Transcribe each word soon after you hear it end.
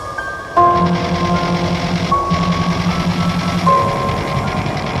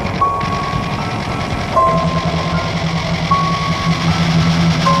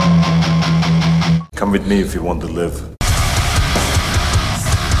Come with me if you want to live.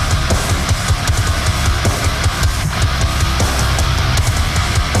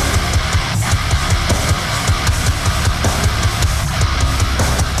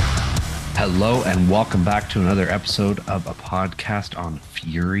 Hello and welcome back to another episode of a podcast on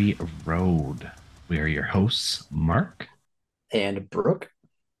Fury Road. We are your hosts, Mark and Brooke.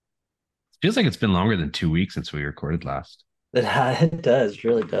 Feels like it's been longer than 2 weeks since we recorded last. It does, it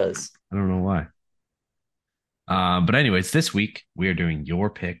really does. I don't know why. But anyways, this week we are doing your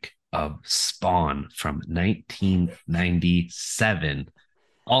pick of Spawn from 1997,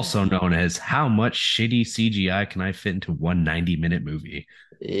 also known as How Much Shitty CGI Can I Fit into One 90-Minute Movie?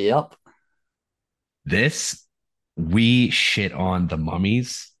 Yep. This, we shit on the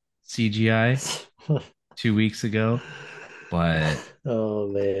Mummies CGI 2 weeks ago, but oh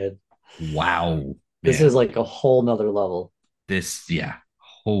man, wow, this man. is like a whole nother level. This, yeah,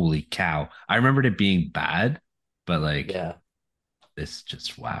 holy cow. I remembered it being bad, but like, yeah, this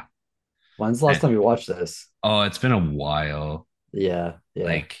just wow. When's the last time you watched this? Oh, it's been a while. Yeah.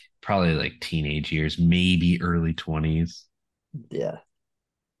 Like probably like teenage years, maybe early 20s. Yeah.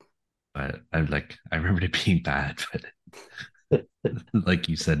 But I remembered it being bad, but like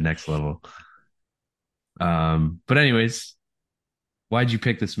you said, next level. But anyways, why'd you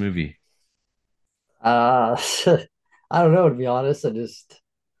pick this movie? I don't know, to be honest. I just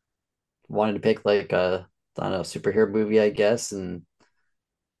wanted to pick like a, I don't know, superhero movie, I guess. And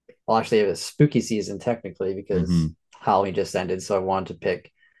well, actually it was spooky season technically because Halloween just ended, so I wanted to pick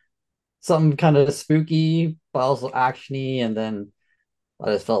something kind of spooky but also actiony, and then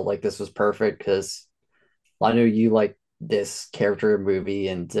I just felt like this was perfect because I know you like this character movie,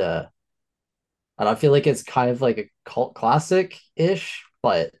 and I feel like it's kind of like a cult classic ish,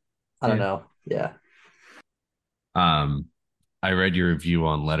 but I don't know. Yeah. Um, I read your review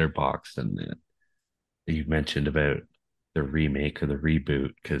on Letterboxd and you mentioned about the remake or the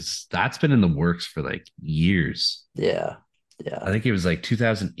reboot because that's been in the works for like years. Yeah. I think it was like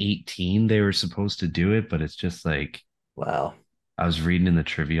 2018 they were supposed to do it, but it's just like, wow. I was reading in the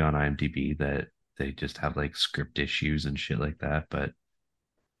trivia on IMDb that they just have like script issues and shit like that. But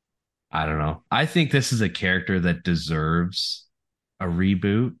I don't know. I think this is a character that deserves a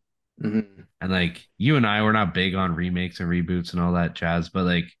reboot. Mm-hmm. And like you and I, we're not big on remakes and reboots and all that jazz, but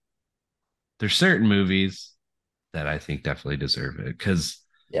like there's certain movies that I think definitely deserve it because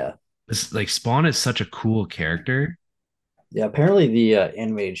Yeah. this like Spawn is such a cool character. Yeah. Apparently the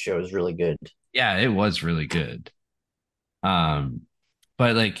animated show is really good. Yeah, it was really good. Um,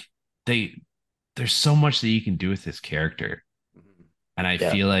 but like they there's so much that you can do with this character. Mhm. And I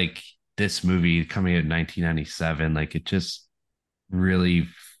Yeah. feel like this movie coming out in 1997, like it just really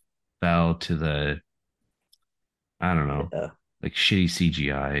fell to the, I don't know, Yeah. like shitty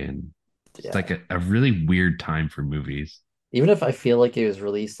CGI. And it's like Yeah. a really weird time for movies. Even if I feel like it was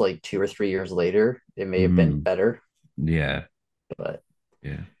released like 2 or 3 years later, it may have been Mm, better. yeah. But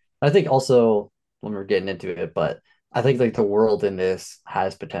Yeah. I think also when we're getting into it, but I think like the world in this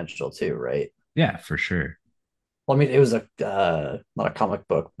has potential too, right? Yeah, for sure. Well, I mean, it was a not a comic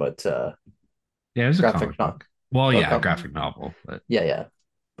book, but Yeah, it was a graphic comic not book. Well, oh, yeah, graphic novel, but yeah,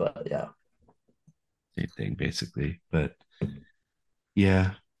 but yeah. same thing basically. But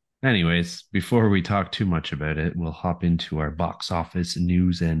yeah. Anyways, before we talk too much about it, we'll hop into our box office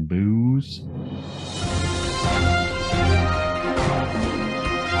news and booze.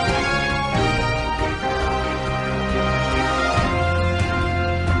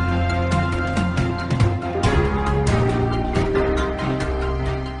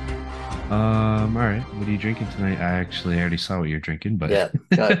 All right. What are you drinking tonight? I already saw what you're drinking, but Yeah,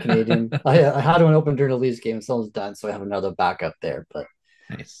 got a Canadian. I had one open during the Leafs game. Someone's done, so I have another backup there. But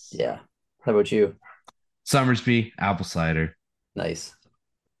nice. yeah, how about you? Summersby apple cider. Nice.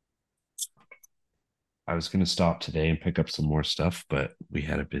 I was gonna stop today and pick up some more stuff, but we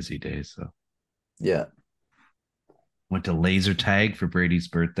had a busy day, so Yeah, went to laser tag for Brady's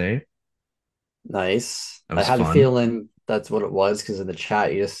birthday. nice. That I was had a fun. feeling that's what it was because in the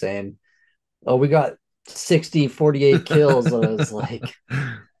chat you're just saying, "Oh, we got 60, 48 kills." And I was like,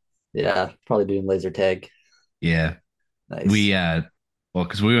 "Yeah, probably doing laser tag." Yeah. Nice. We well,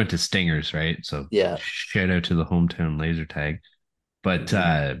 because we went to Stingers, right? So Yeah. shout out to the hometown laser tag. But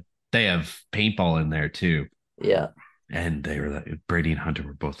Mhm. they have paintball in there too. Yeah. And they were like, Brady and Hunter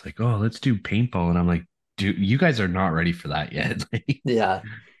were both like, "Oh, let's do paintball." And I'm like, "Dude, you guys are not ready for that yet. Like, Yeah.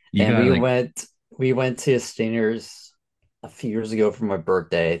 you And got like, we went to Stingers a few years ago for my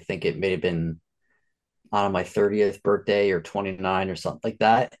birthday. I think it may have been on my 30th birthday or 29 or something like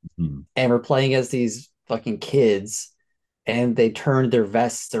that. hmm, And we're playing as these fucking kids and they turned their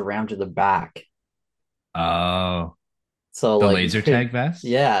vests around to the back. Oh, So the like we laser tag couldn't, vest?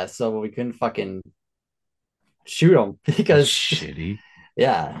 yeah, so we couldn't fucking shoot them That's because shitty.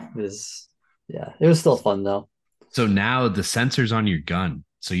 yeah, it was still fun though. So now the sensor's on your gun,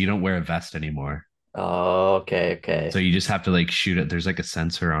 so you don't wear a vest anymore. Oh, okay, So okay. you just have to like shoot it. There's like a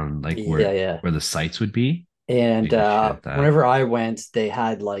sensor on like Yeah, yeah. where the sights would be. So And you just shoot at that. whenever I went, they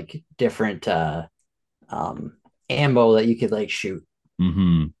had like different um ammo that you could like shoot.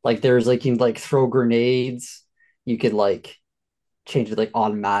 Mm-hmm. Like there's like you can like throw grenades. You could like change it like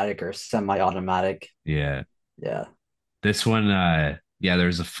automatic or semi-automatic. Yeah. Yeah, This one, yeah,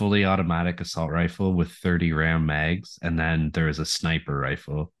 there's a fully automatic assault rifle with 30 round mags, and then there is a sniper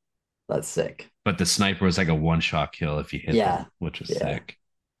rifle. that's sick. But the sniper was like a one shot kill if you hit Yeah, them, which was yeah, sick.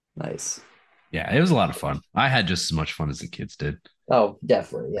 nice. Yeah, it was a lot of fun. I had just as much fun as the kids did. Oh,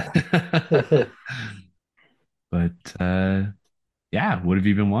 definitely, yeah. But yeah, what have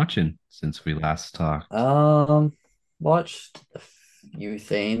you been watching since we last talked? Um, watched a few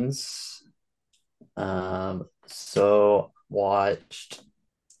things. So watched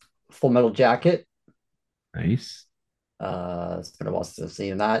Full Metal Jacket. Nice. It's been a while since I've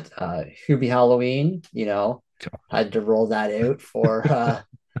seen that. Hubie Halloween, had to roll that out for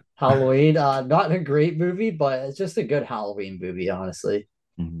Halloween. Not a great movie, but it's just a good Halloween movie, honestly.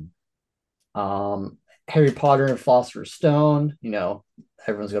 Mhm. Um, Harry Potter and Philosopher's Stone,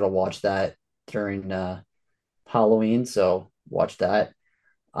 everyone's gonna watch that during Halloween, so watch that.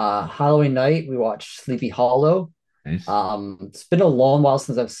 Halloween night, we watched Sleepy Hollow. Nice. It's been a long while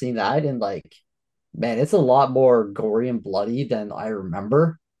since I've seen that, and like, man, it's a lot more gory and bloody than I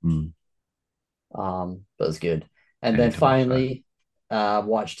remember. Mm, But it's good. And I then need to watch that. finally,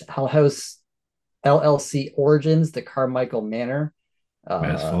 watched Hell House LLC Origins, the Carmichael Manor. Uh,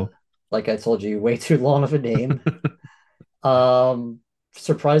 Restful. like I told you, way too long of a name. Um,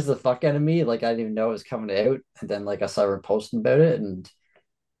 Surprised the fuck out of me. Like I didn't even know it was coming out, and then like I saw her posting about it, and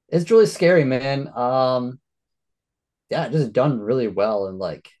it's really scary, man. Yeah, just done really well, and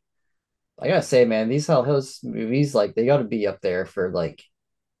like I gotta say, man, these Hell House movies, like they got to be up there for like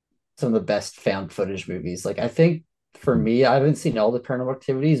some of the best found footage movies. Like I think for Mhm. me, I haven't seen all the Paranormal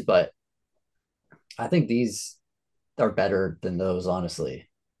Activities, but I think these are better than those, honestly.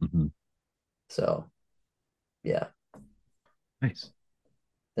 Mhm. So yeah, Nice.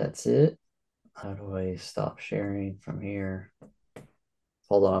 that's it. How do I stop sharing from here?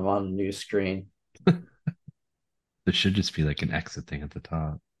 Hold on, I'm on a new screen. There should just be like an exit thing at the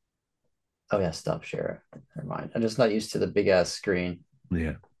top. Oh yeah, stop share. Never mind. I'm just not used to the big ass screen.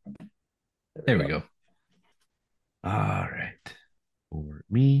 Yeah. There we There we go. go. All right. For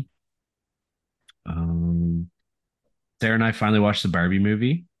me, um, Sarah and I finally watched the Barbie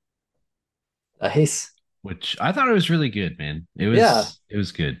movie, Nice. which I thought it was really good, man. Yeah. It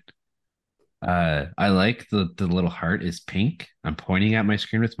was good. I like the little heart is pink. I'm pointing at my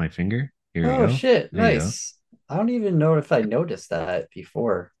screen with my finger. Here we Oh go. shit. There you go. Nice. I don't even know if I noticed that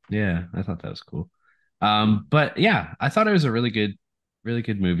before. Yeah, I thought that was cool. But yeah, I thought it was a really good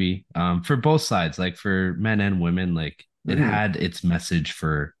movie. For both sides, like for men and women, like it Mm-hmm. had its message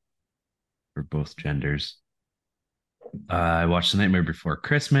for both genders. I watched The Nightmare Before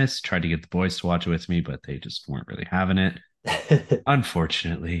Christmas, tried to get the boys to watch it with me, but they just weren't really having it,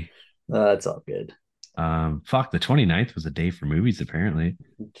 unfortunately. That's all good. Fuck, the 29th was a day for movies, apparently.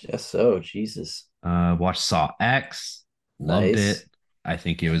 Just so, Jesus. Watched Saw X, loved it. Nice. I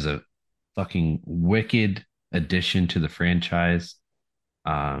think it was a fucking wicked addition to the franchise.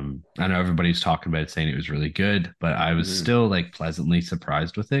 I know everybody's talking about it, saying it was really good, but I was Mhm. still like pleasantly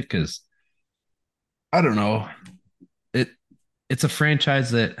surprised with it because I don't know. It it's a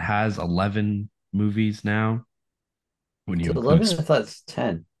franchise that has 11 movies now when It's you include 11. I thought it's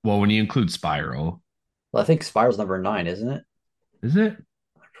 10. when you include Spiral. Well, I think Spiral's number 9, isn't it? Is it?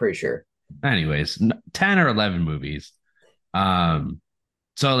 I'm pretty sure. Anyways, 10 or 11 movies. Um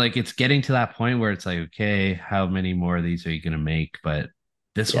so like it's getting to that point where it's like, okay, how many more of these are you going to make? But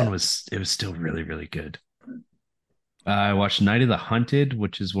this one Yeah. was it was still really really good. I watched Night of the Hunted,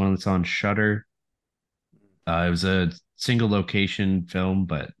 which is one that's on Shutter. It was a single location film,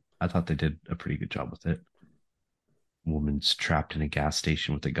 but I thought they did a pretty good job with it. Woman's trapped in a gas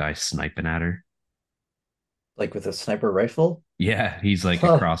station with a guy sniping at her. Like with a sniper rifle. Yeah, he's like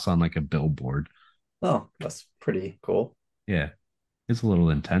Huh. across on like a billboard. Oh, that's pretty cool. Yeah, it's a little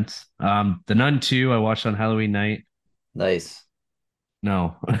intense. The Nun 2 I watched on Halloween night. Nice.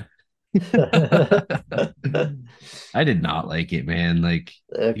 No. I did not like it, man. Like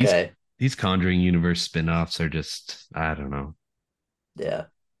these Okay. these Conjuring universe spin-offs are just I don't know. Yeah.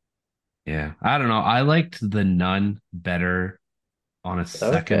 Yeah, I don't know. I liked The Nun better on a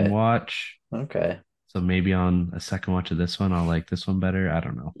second Okay. watch. Okay. So maybe on a second watch of this one, I'll like this one better. I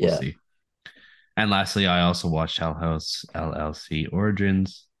don't know. We'll Yeah. see. And lastly, I also watched Hell House LLC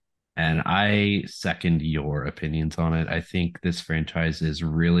Origins, and I second your opinions on it. I think this franchise is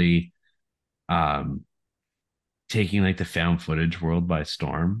really um taking like the found footage world by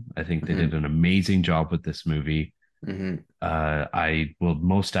storm. I think they did Hmm. an amazing job with this movie. Hmm. I will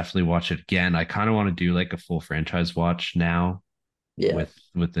most definitely watch it again. I kind of want to do like a full franchise watch now Yeah.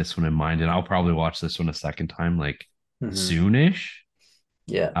 with this one in mind, and I'll probably watch this one a second time like Hmm. soonish.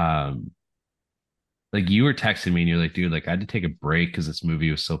 Yeah. Um, like you were texting me and you're like, dude, like I had to take a break because this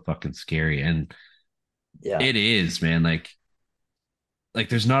movie was so fucking scary, and Yeah. it is, man. Like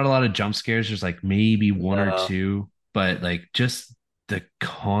there's not a lot of jump scares. There's like maybe one or No. two, but like just the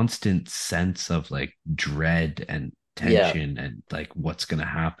constant sense of like dread and Yeah. tension and like what's gonna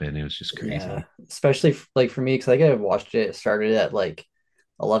happen. It was just Yeah. crazy. Especially like for me, because I watched it, started at like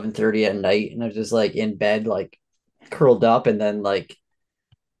 11:30 at night, and I was just like in bed, like curled up, and then like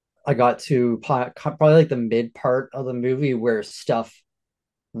I got to probably like the mid part of the movie where stuff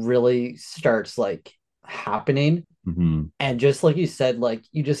really starts like happening. Mm-hmm. And just like you said, like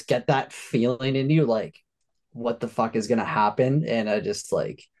you just get that feeling in you, like what the fuck is gonna happen? And I just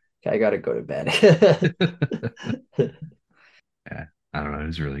like I gotta go to bed. Yeah, I don't know. It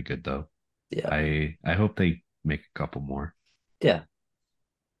was really good though. Yeah. I hope they make a couple more. Yeah.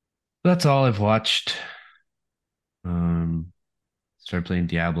 That's all I've watched. Um, Started playing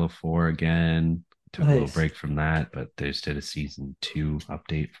Diablo 4 again. Took a little Nice. break from that, but they just did a season two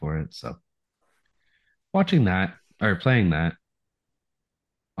update for it. So watching that or playing that.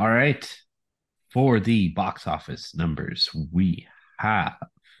 All right. For the box office numbers, we have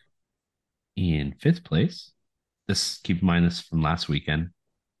in fifth place. This keep in mind this is from last weekend.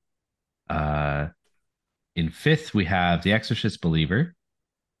 Uh in fifth, we have The Exorcist Believer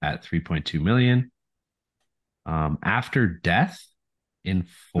at 3.2 million. After Death in Hmm.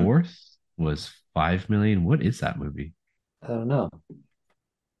 fourth was 5 million. What is that movie? I don't know.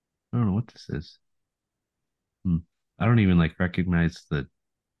 I don't know what this is. Hmm. I don't even like recognize the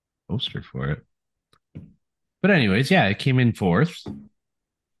poster for it. But anyways, yeah, it came in fourth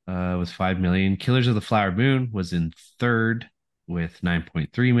with 5 million. Killers of the Flower Moon was in third with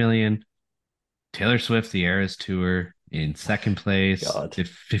 9.3 million. Taylor Swift, The Eras Tour in second place, God.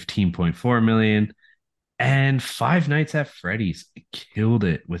 15.4 million. And Five Nights at Freddy's killed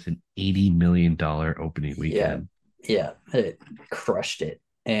it with an $80 million opening Yeah. weekend. Yeah. It crushed it.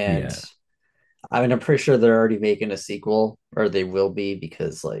 And Yeah. I mean, I'm pretty sure they're already making a sequel, or they will be,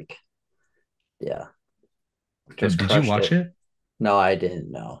 because like, yeah, just Did you crushed watch it. it? No, I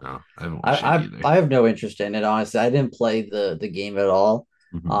didn't know. No, I haven't watched it I either. I have no interest in it, honestly. I didn't play the game at all.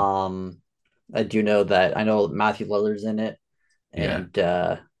 Hmm. Um, I do know that I know Matthew Lillard's in it, Yeah.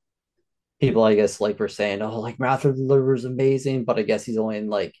 and people I guess like were saying, oh, like Matthew Lillard's amazing, but I guess he's only in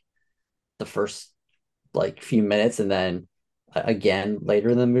like the first like few minutes, and then again later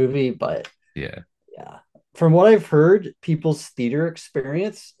in the movie. But Yeah. yeah, from what I've heard, people's theater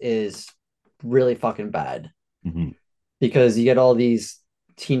experience is really fucking bad Hmm. because you get all these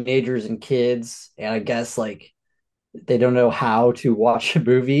teenagers and kids, and I guess like they don't know how to watch a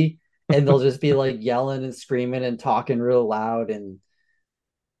movie, and they'll just be like yelling and screaming and talking real loud, and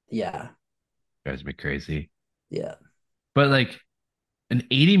yeah, Drives me crazy. yeah, But like an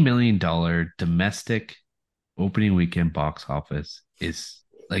 $80 million domestic opening weekend box office is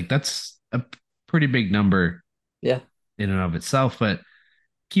like that's a pretty big number yeah. in and of itself. But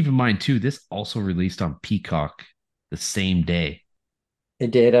keep in mind too, this also released on Peacock the same day. It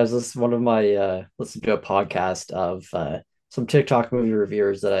did. I was one of my listening to a podcast of some TikTok movie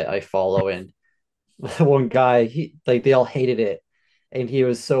reviewers that I follow, and one guy, he like they all hated it, and he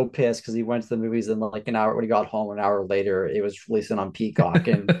was so pissed because he went to the movies, and like an hour when he got home, an hour later it was releasing on Peacock,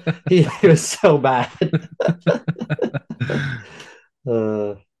 and he was so bad.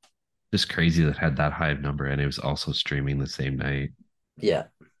 uh, Just crazy that had that high of number and it was also streaming the same night. yeah,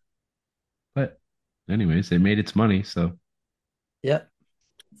 But anyways, it made its money. So yeah.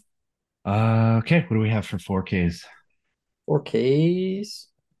 okay, what do we have for 4Ks? 4Ks.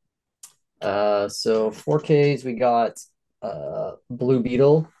 So 4Ks we got Blue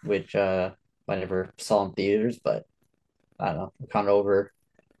Beetle, which I never saw in theaters, but I don't know, I'm kind of over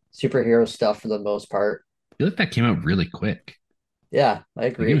superhero stuff for the most part. I feel like that came out really quick. Yeah, I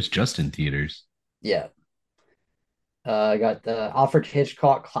Like it was agree. just in theaters. Yeah. I got the Alfred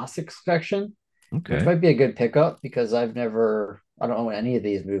Hitchcock Classics Collection, which Okay. might be a good pickup because I don't know any of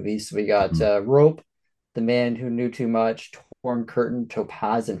these movies. So we got Mhm. Rope, The Man Who Knew Too Much, Torn Curtain,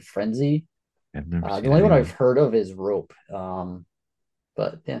 Topaz, and Frenzy. I've never The seen only any one of I've them. heard of is Rope.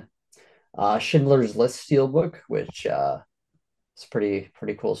 But yeah. Schindler's List Steelbook, which is pretty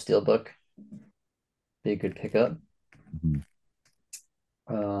cool steelbook. Be a good pickup. Mhm.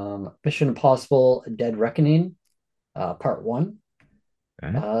 Mission Impossible: Dead Reckoning, Part One.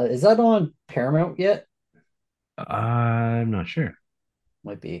 Okay. Is that on Paramount yet? I'm not sure.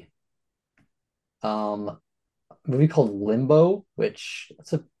 Might be. A movie called Limbo, which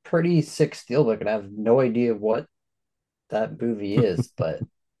it's a pretty sick steelbook, and I have no idea what that movie is, but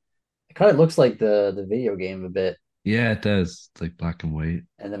it kind of looks like the video game a bit. Yeah, it does. It's like black and white.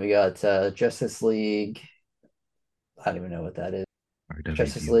 And then we got Justice League. I don't even know what that is.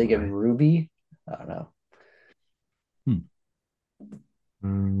 Justice League RWDY. and Ruby. I don't know.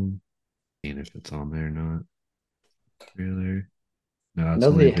 Hmm. Seeing if it's on there or not. Trailer. No, I it's know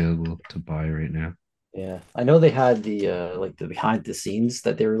only they, available to buy right now. yeah, I know they had the like the behind the scenes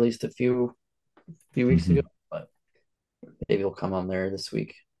that they released a few weeks ago, Hmm. but maybe it'll come on there this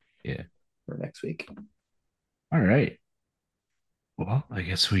week Yeah. or next week. All right. Well, I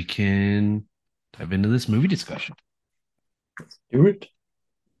guess we can dive into this movie discussion. Do it.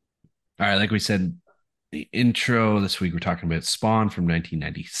 All right, like we said, the intro this week, we're talking about Spawn from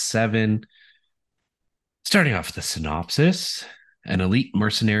 1997. Starting off with the synopsis, an elite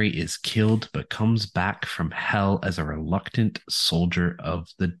mercenary is killed but comes back from hell as a reluctant soldier of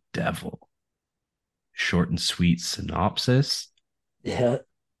the devil. Short and sweet synopsis. Yeah.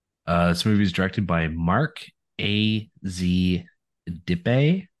 This movie is directed by Mark A. Z.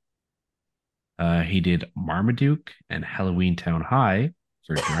 Dippe. He did Marmaduke and Halloween Town High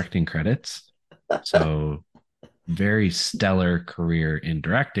for directing credits. So, very stellar career in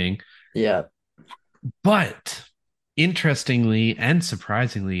directing. Yeah. But interestingly and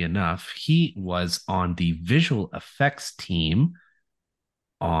surprisingly enough, he was on the visual effects team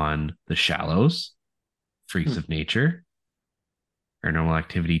on The Shallows, Freaks Hmm. of Nature, Paranormal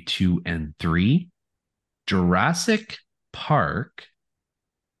Activity 2 and 3, Jurassic Park,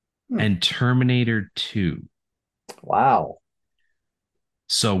 Hmm. and Terminator 2. Wow.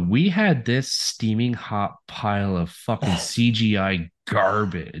 So we had this steaming hot pile of fucking CGI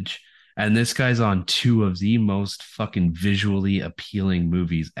garbage. And this guy's on two of the most fucking visually appealing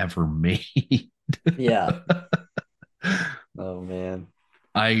movies ever made. Yeah. Oh man.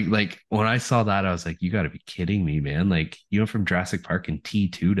 I like when I saw that, I was like, you got to be kidding me, man. Like, you went from Jurassic Park and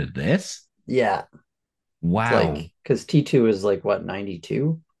T2 to this? Yeah. It's Wow. like because T2 is like what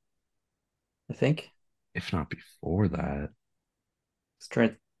 92, I think. If not before that,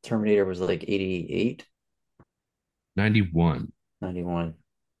 Terminator was like 88, 91. 91.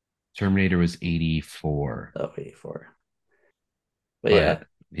 Terminator was 84. Oh, 84. But yeah. But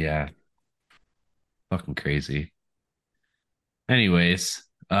yeah, fucking crazy. Anyways,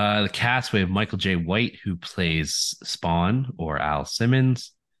 the cast, we have Michael J. White, who plays Spawn or Al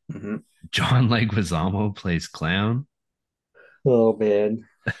Simmons. Mhm. John Leguizamo plays Clown. Oh man.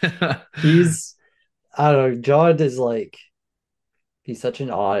 He's I don't know. John is like he's such an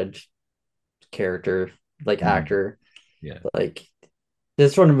odd character, like Mm, actor. yeah. Like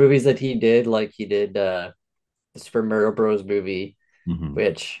this one of the movies that he did, like he did the Super Mario Bros. Movie, Hmm.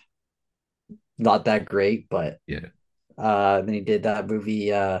 which not that great, but Yeah. then he did that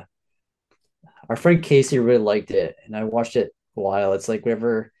movie. Our friend Casey really liked it, and I watched it a while. It's like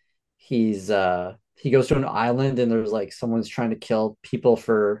whenever he goes to an island and there's like someone's trying to kill people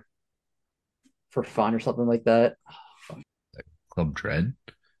for fun or something like that. Club Dread.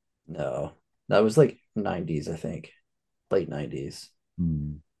 No, that was like 90s, I think, late 90s.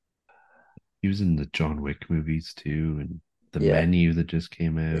 Mm. He was in the John Wick movies too, and the Yeah, menu that just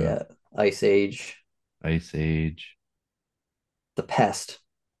came out, yeah. Ice Age, Ice Age. The Pest.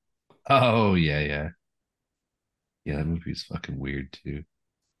 Oh yeah, yeah. Yeah, that movie's fucking weird too.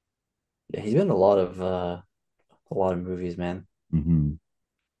 Yeah, he's been in a lot of movies, man. Hmm.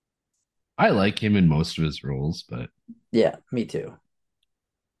 I like him in most of his roles, but Yeah, me too.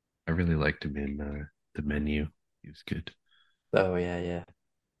 I really liked him in the menu. He was good. Oh yeah, yeah.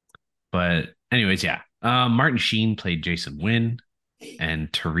 But anyways, yeah. Martin Sheen played Jason Wynn,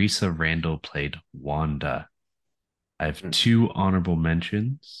 and Teresa Randall played Wanda. I have Hmm. two honorable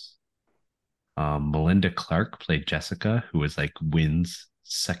mentions. Melinda Clark played Jessica, who was like Wynn's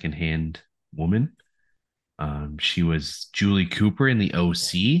secondhand woman. She was Julie Cooper in the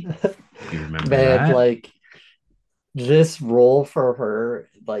OC, if you remember Man, that. like this role for her,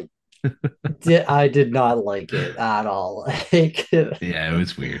 like I did not like it at all. Like it Yeah, it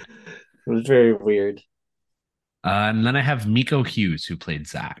was weird. was very weird. And then I have Miko Hughes, who played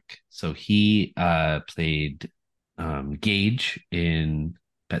Zach. So he played Gage in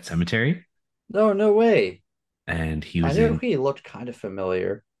Pet Cemetery, No, no way. and he I was know in he looked kind of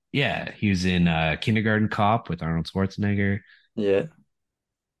familiar. Yeah, he was in Kindergarten Cop with Arnold Schwarzenegger. Yeah.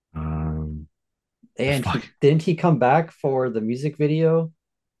 Um, the And he fuck. didn't he come back for the music video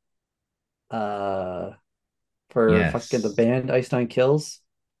uh for fucking the Yes. band Ice Nine Kills?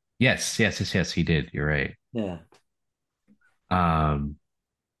 Yes, yes, yes, yes, he did. You're right. Yeah. Um,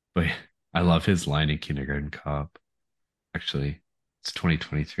 but I love his line in Kindergarten Cop. Actually, it's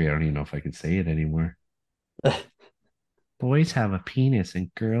 2023. I don't even know if I can say it anymore. Boys have a penis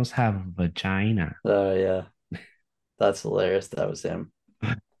and girls have a vagina. Oh yeah. That's hilarious. That was him.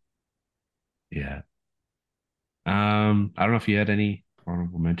 Yeah. I don't know if you had any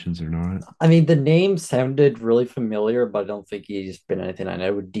honorable mentions or not. I mean, the name sounded really familiar, but I don't think he's been anything I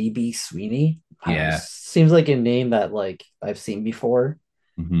know. DB Sweeney. I don't know. Yeah. Seems like a name that like I've seen before.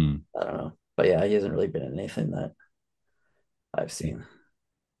 Hmm. I don't know. But yeah, he hasn't really been in anything that I've He, seen.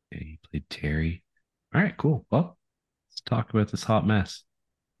 he played Terry. All right, cool. Well, let's talk about this hot mess.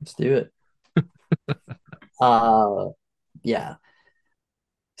 Let's do it. Uh yeah.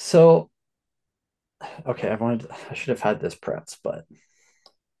 So okay, I should have had this prepped, but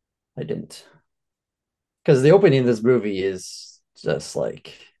I didn't. Because the opening of this movie is just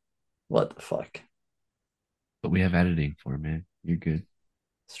like, what the fuck? But we have editing for it, man. You're good.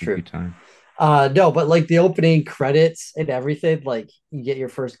 It's Take true. your time. No, but like the opening credits and everything, like you get your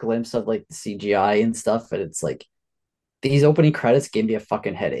first glimpse of like the CGI and stuff, and it's like these opening credits gave me a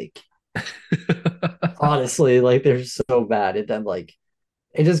fucking headache. Honestly, like they're so bad. And then like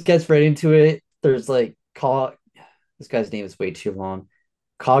it just gets right into it. There's like this guy's name is way too long.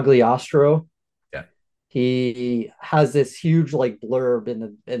 Cogliostro. Yeah. He has this huge like blurb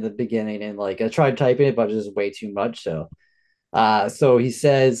in the beginning, and like I tried typing it, but it's just way too much. So he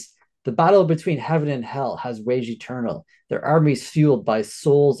says, the battle between heaven and hell has waged eternal, their armies fueled by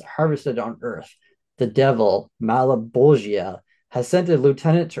souls harvested on earth. The devil, Malebolgia, has sent a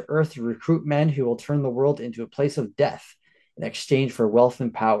lieutenant to earth to recruit men who will turn the world into a place of death in exchange for wealth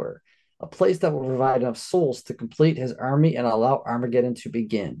and power, a place that will provide enough souls to complete his army and allow Armageddon to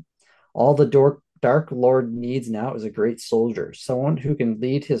begin. All the Dark Lord needs now is a great soldier, someone who can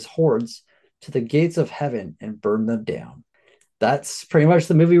lead his hordes to the gates of heaven and burn them down. That's pretty much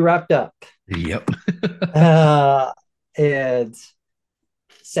the movie wrapped up. Yep. Uh, and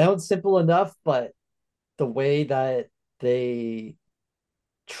sounds simple enough, but the way that they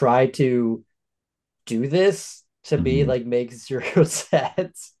try to do this to me Mhm. like makes zero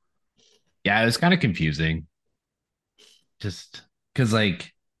sense. Yeah, it was kind of confusing. Just because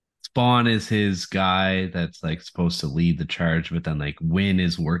like Spawn is his guy that's like supposed to lead the charge, but then like Win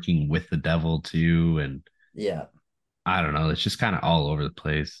is working with the devil too, and Yeah. I don't know. It's just kind of all over the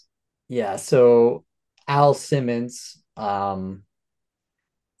place. Yeah. So Al Simmons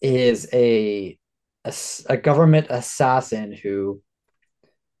is a government assassin who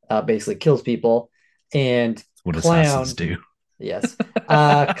basically kills people. And It's what assassins Clown, do. yes,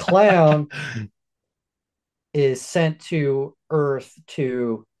 Clown is sent to Earth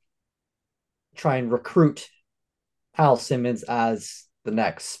to try and recruit Al Simmons as the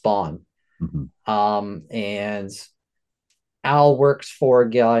next Spawn. Mhm. And Al works for a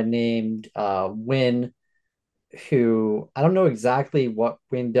guy named Win, who I don't know exactly what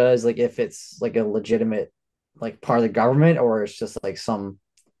Win does, like if it's like a legitimate like part of the government or it's just like some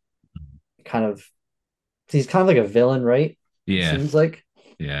kind of he's kind of like a villain, right? It Yeah, seems like.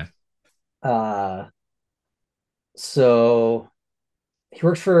 yeah. Uh so he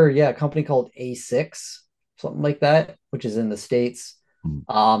works for a company called A6, something like that, which is in the States.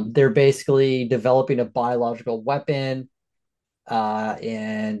 Mm. They're basically developing a biological weapon,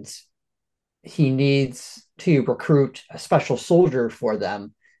 and he needs to recruit a special soldier for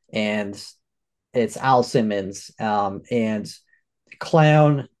them, and it's Al Simmons. And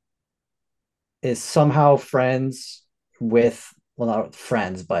Clown is somehow friends with, well, not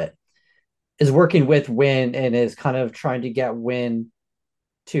friends, but is working with Win and is kind of trying to get Win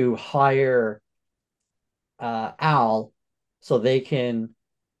to hire Al so they can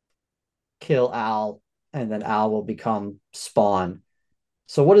kill Al, and then Al will become Spawn.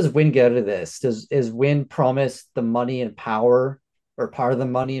 So what does Win get out of this? Does is Win promise the money and power, or part of the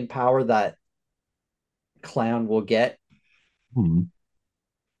money and power that Clown will get? Hmm.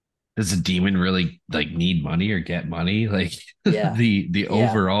 Does a demon really like need money or get money? Like Yeah, the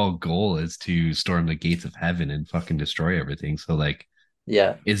yeah, overall goal is to storm the gates of heaven and fucking destroy everything. So like,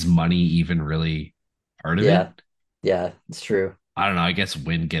 yeah, is money even really part of yeah, it? yeah. It's true. I don't know. I guess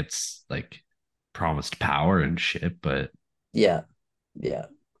Win gets like promised power and shit, but Yeah, yeah.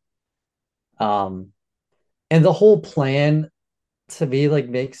 Um, and the whole plan to me like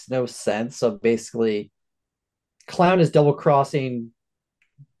makes no sense. So basically, Clown is double crossing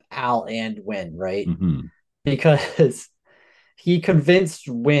Al and Win, right? Hmm. Because he convinced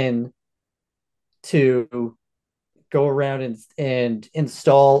Win to go around and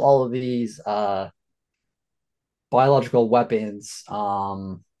install all of these biological weapons.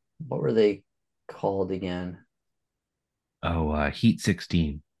 What were they called again? Oh, Heat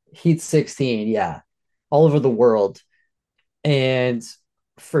 16. Heat 16, yeah, all over the world. And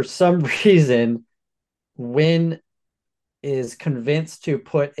for some reason, Win is convinced to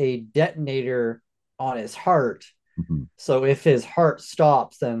put a detonator on his heart. Hmm. So if his heart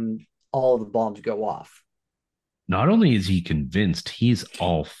stops, then all the bombs go off. Not only is he convinced, he's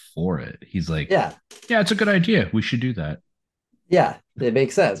all for it. He's like, Yeah, yeah, it's a good idea. We should do that. yeah, it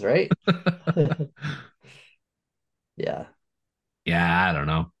makes sense, right? Yeah, Yeah, I don't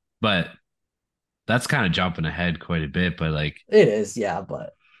know. But that's kind of jumping ahead quite a bit. But it is. Yeah,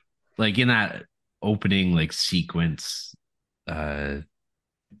 but like in that opening like sequence, uh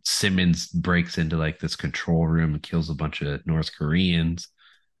Simmons breaks into like this control room and kills a bunch of North Koreans,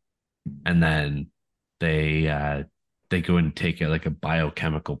 and then they go and take like a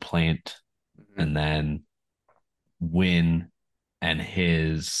biochemical plant, and then Win and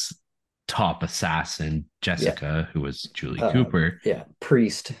his top assassin yeah, Jessica, who was Julie uh, Cooper, yeah,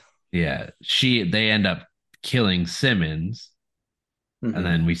 priest. yeah, they end up killing Simmons, and Hmm.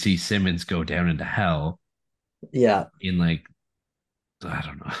 then we see Simmons go down into hell Yeah, in like I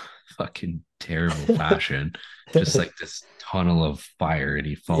don't know, fucking terrible fashion. Just like this tunnel of fire, and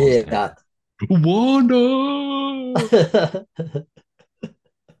he falls down. yeah. Wanda.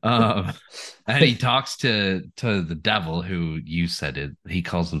 Um, and he talks to the devil, who you said it. He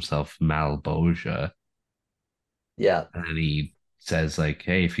calls himself Malboja, Yeah. and he says like,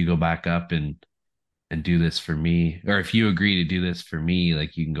 "Hey, if you go back up and do this for me, or if you agree to do this for me,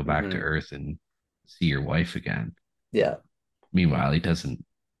 like you can go back to Hmm. Earth and see your wife again." Yeah. Meanwhile, he doesn't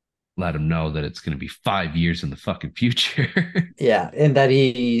let him know that it's going to be 5 years in the fucking future. Yeah. And that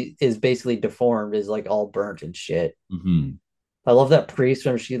he is basically deformed, is like all burnt and shit. Hmm. I love that priest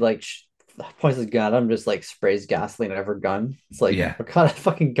when she like points his gun at him, just like sprays gasoline at her gun. It's like, Yeah. what kind of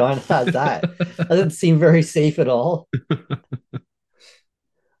fucking gun has that? Doesn't seem very safe at all.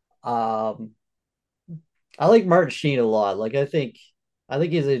 Um, I like Martin Sheen a lot. Like, I think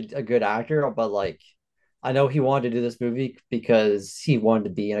he's a good actor, but like, I know he wanted to do this movie because he wanted to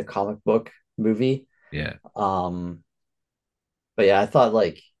be in a comic book movie. Yeah. Um, but yeah, I thought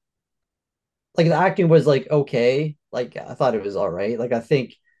like the acting was like okay. Like I thought it was all right. Like I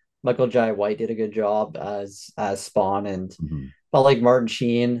think Michael Jai White did a good job as Spawn, and Hmm. but like Martin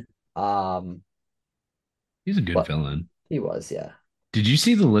Sheen, um, He's a good but villain. he was, yeah. Did you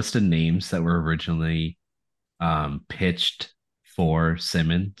see the list of names that were originally pitched for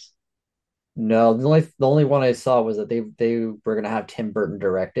Simmons? No, the only one I saw was that they were gonna have Tim Burton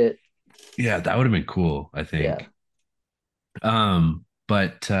direct it. Yeah, that would have been cool, I Yeah. think.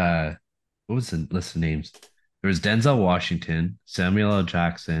 But what was the list of names? There was Denzel Washington, Samuel L.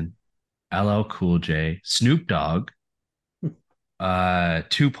 Jackson, LL Cool J, Snoop Dogg,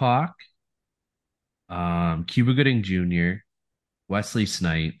 Tupac, Cuba Gooding Jr., Wesley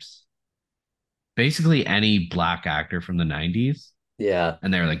Snipes, basically any black actor from the 90s. Yeah.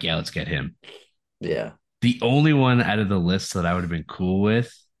 And they were like, yeah, let's get him. Yeah. The only one out of the list that I would have been cool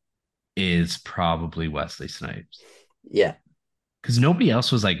with is probably Wesley Snipes. Yeah. Because nobody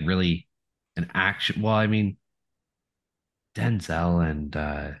else was like really an action. Well, I mean, Denzel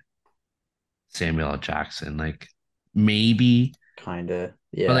and Samuel L. Jackson, like maybe, Kinda.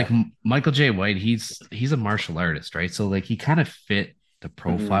 but like Yeah. Michael J. White, he's a martial artist, right? So like he kind of fit the Hmm.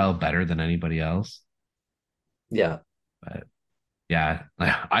 profile better than anybody else. Yeah. But yeah,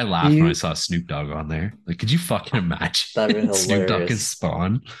 I Do laughed when I you saw Snoop Dogg on there. Like, could you fucking That'd been imagine Snoop Dogg and hilarious.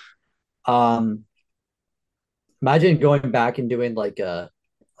 Spawn? Um, Imagine going back and doing like a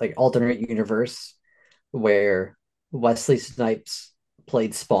like alternate universe where Wesley Snipes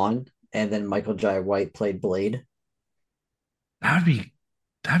played Spawn and then Michael Jai White played Blade. That'd be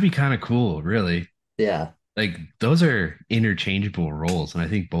that'd be kind of cool, really. Yeah. Like those are interchangeable roles, and I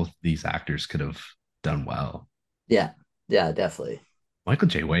think both of these actors could have done well. Yeah. Yeah, definitely. Michael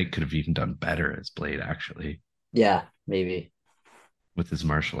J. White could have even done better as Blade, actually, Yeah, maybe. with his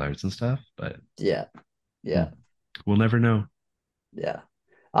martial arts and stuff. But Yeah. hmm, Yeah. we'll never know. Yeah.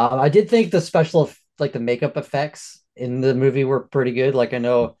 I did think the like the makeup effects in the movie were pretty good. Like I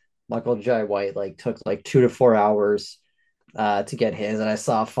know Michael Jai White like took like 2 to 4 hours to get his, and I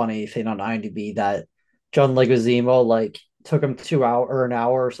saw a funny thing on IMDb that John Leguizamo like took him 2 hour or an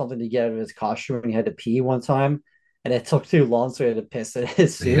hour or something to get out of his costume, and he had to pee one time, and it took too long, so he had to piss in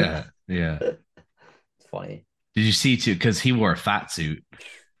his suit. Yeah, yeah. It's funny. Did you see too? Because he wore a fat suit.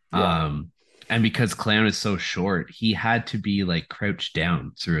 Yeah. And because Clown is so short, he had to be like crouched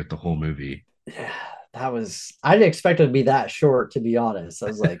down throughout the whole movie. Yeah, that was I didn't expect it to be that short, to be honest. I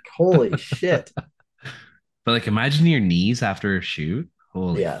was like, holy shit. But like, imagine your knees after a shoot.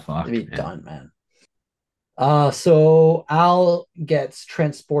 Holy Yeah, to fuck, be man. done, man. So Al gets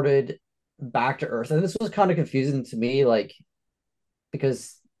transported back to Earth, and this was kind of confusing to me, like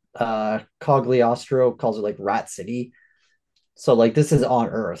because Cogliostro calls it like Rat City. So like this is on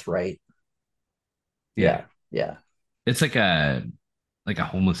Earth, right? Yeah. Yeah, yeah, It's like a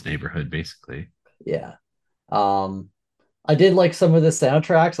homeless neighborhood, basically. yeah. Um, I did like some of the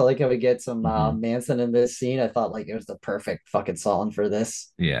soundtracks. I like how we get some Hmm. Manson in this scene. I thought like it was the perfect fucking song for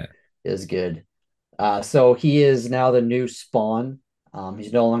this. Yeah. It was good. So he is now the new Spawn.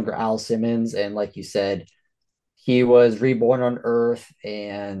 He's no longer Al Simmons, and like you said, he was reborn on Earth,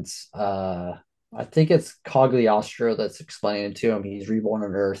 and I think it's Cogliostro that's explaining it to him. He's reborn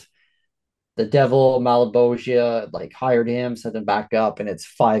on Earth. The devil Malebolgia like hired him, sent him back up, and it's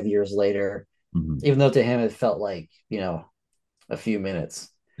 5 years later. Hmm. Even though to him it felt like a few minutes.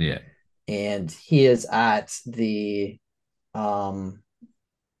 Yeah. And he is at the um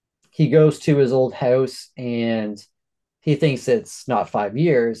he goes to his old house and he thinks it's not 5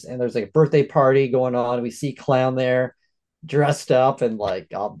 years, and there's like a birthday party going on. We see Clown there dressed up and like,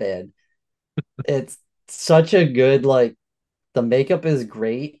 oh man, it's such a good like the makeup is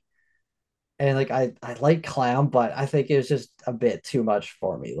great, and like I like Clown, but I think it was just a bit too much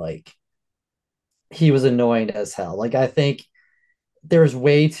for me. Like he was annoying as hell. Like I think there's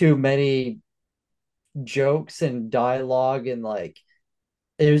way too many jokes and dialogue, and like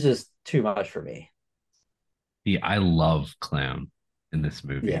it was just too much for me. Yeah, I love Clown in this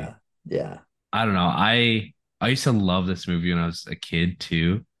movie. Yeah, yeah, I don't know. I used to love this movie when I was a kid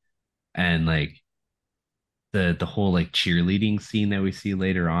too. And like the whole like cheerleading scene that we see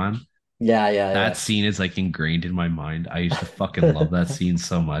later on, yeah, that yeah, scene is like ingrained in my mind. I used to fucking love that yeah. scene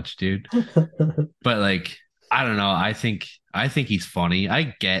so much, dude. But like, I don't know. I think he's funny.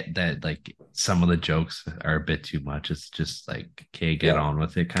 I get that like some of the jokes are a bit too much. It's just like, okay, get Yeah, on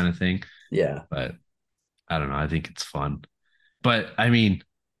with it kind of thing. yeah. But I don't know. I think it's fun. But I mean,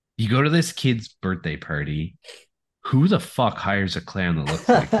 you go to this kid's birthday party. Who the fuck hires a clown that looks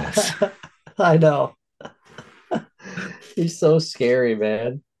like this? I know. He's so scary,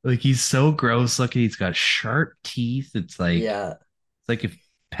 man. Like he's so gross looking. He's got sharp teeth. Yeah. It's like if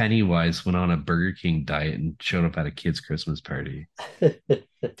Pennywise went on a Burger King diet and showed up at a kid's Christmas party.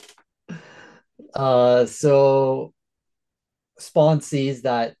 So Spawn sees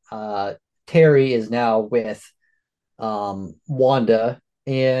that Terry is now with Wanda.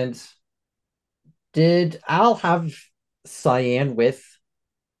 And did Al have Cyan with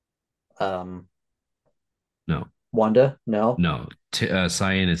um No, Wanda? No. no.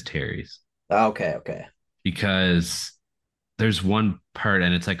 Cyan is Terry's Okay, okay. because there's one part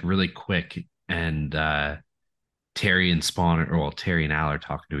and it's like really quick and Terry and Spawn or well Terry and Al are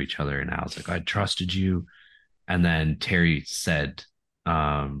talking to each other and Al's like I trusted you and then Terry said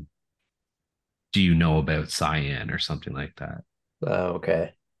um do you know about Cyan or something like that.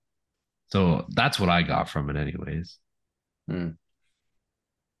 Okay. So that's what I got from it anyways. Hmm.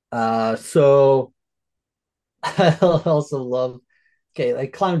 So I also love okay,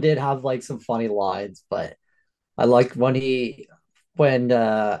 like Clown did have like some funny lines, but I like when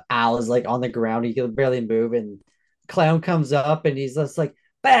Al is like on the ground, he can barely move, and Clown comes up and he's just like,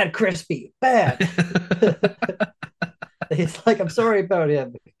 bad Crispy, bad. He's like, I'm sorry about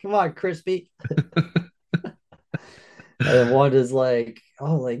him. Come on, Crispy. And then Wanda's like,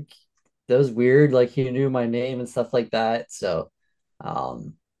 oh, like that was weird. Like he knew my name and stuff like that. So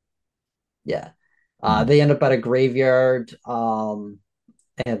um yeah. They end up at a graveyard.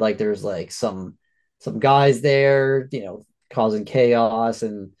 And like there's like some guys there, causing chaos,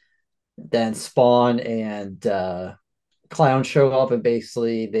 and then Spawn and Clown show up, and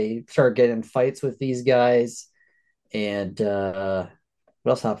basically they start getting fights with these guys. And what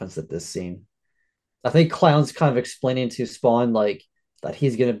else happens at this scene? I think Clown's kind of explaining to Spawn like that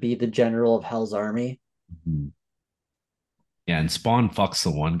he's gonna be the general of Hell's Army. Yeah, and Spawn fucks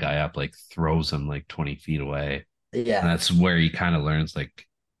the one guy up, like throws him like 20 feet away. And Yeah, that's where he kind of learns like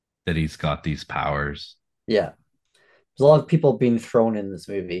that he's got these powers. yeah. There's a lot of people being thrown in this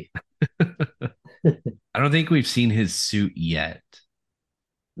movie. I don't think we've seen his suit yet.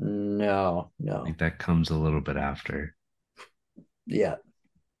 No, I think no. that comes a little bit after. Yeah.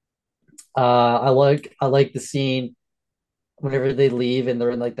 I like the scene whenever they leave and they're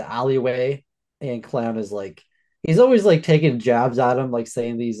in like the alleyway, and Clown is like he's always like taking jabs at him, like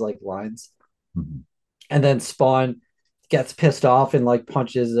saying these like lines. Mhm. And then Spawn gets pissed off and like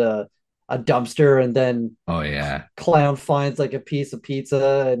punches a dumpster, and then Oh yeah. Clown finds like a piece of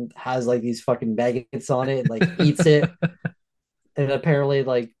pizza and has like these fucking maggots on it and like eats it. And apparently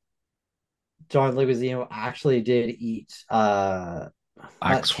like John Leguizamo actually did eat not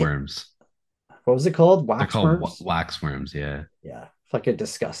t- Waxworms. what was it called? They're Wax called worms? waxworms, yeah. Yeah, fucking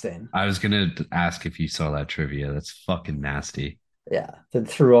disgusting. I was gonna ask if you saw that trivia. That's fucking nasty. Yeah, then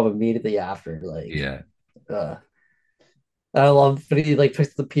threw up immediately after. Like, Yeah. uh, I love, but he like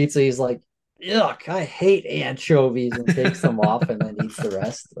picks the pizza. He's like, "Yuck, I hate anchovies," and takes them off and then eats the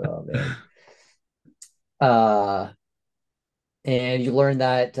rest. Oh man. Uh, and you learn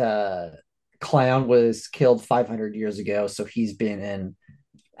that Clown was killed 500 years ago, so he's been in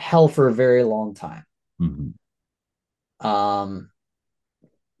hell for a very long time. Mhm. Um,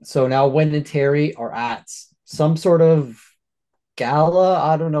 so now Wen and Terry are at some sort of gala.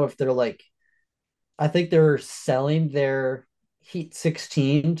 I don't know if they're like, I think they're selling their Heat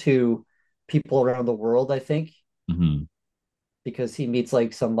 16 to people around the world, I think, Mhm. because he meets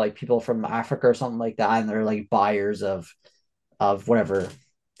like some like people from Africa or something like that, and they're like buyers of whatever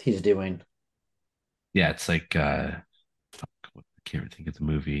he's doing. Yeah, it's like I can't even think of the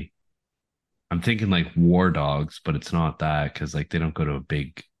movie. I'm thinking like War Dogs, but it's not that because like they don't go to a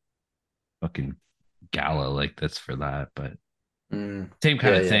big fucking gala like that's for that, but Mm, same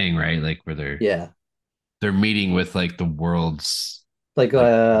kind yeah, of yeah, thing, right? Like where they're yeah. they're meeting with like the world's Like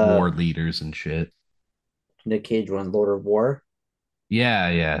like war leaders and shit. Nick Cage won Lord of War, Yeah,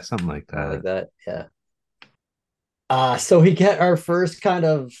 yeah, something like something like that. that. Yeah. So we get our first kind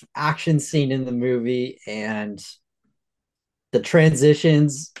of action scene in the movie, and the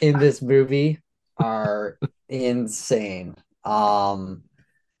transitions in this movie are insane.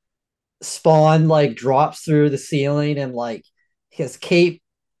 Spawn like drops through the ceiling and like his cape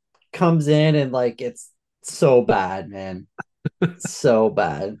comes in and like it's so bad, man. So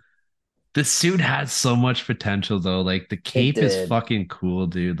bad. The suit has so much potential though. Like the It cape is did. fucking cool,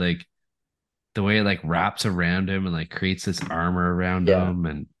 dude. Like the way it like wraps around him and like creates this armor around Yeah. him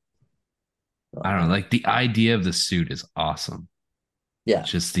and I Oh don't know, man. like the idea of the suit is awesome. Yeah. It's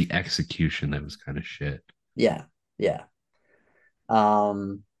just the execution that was kind of shit. Yeah. Yeah.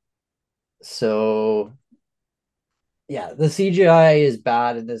 Um so yeah, the CGI is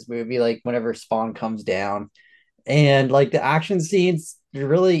bad in this movie, like whenever Spawn comes down. And like the action scenes, there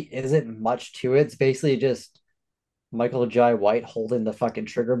really isn't much to it. It's basically just Michael Jai White holding the fucking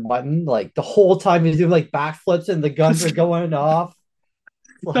trigger button. Like the whole time he's doing like backflips and the guns are going off.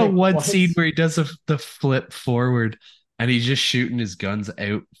 The Like, one what? scene where he does the flip forward and he's just shooting his guns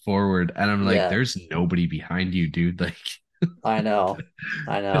out forward. And I'm like, Yeah, there's nobody behind you, dude. Like, I know.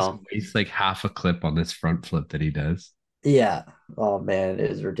 I just know. waste like half a clip on this front flip that he does. Yeah. Oh man,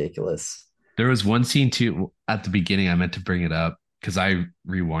 it is ridiculous. There was one scene too at the beginning. I meant to bring it up because I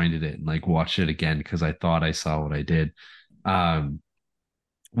rewinded it and like watched it again because I thought I saw what I did. Um,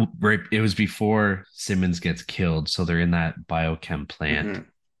 right, it was before Simmons gets killed, so they're in that biochem plant, Hmm.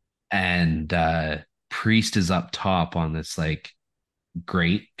 and Priest is up top on this like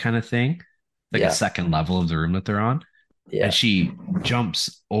grate kind of thing, like a Yeah. second level of the room that they're on, and Yeah. she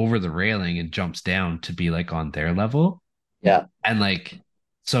jumps over the railing and jumps down to be like on their level, Yeah. and like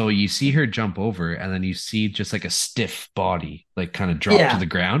so you see her jump over and then you see just like a stiff body like kind of drop to Yeah. the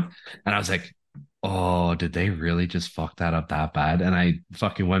ground and I was like, oh, did they really just fuck that up that bad? And I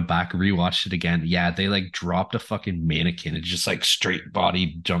fucking went back rewatched it again. Yeah, they like dropped a fucking mannequin and just like straight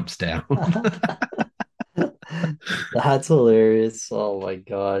body jumps down. That's hilarious. Oh my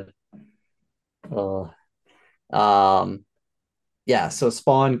God. Oh. Um, yeah, so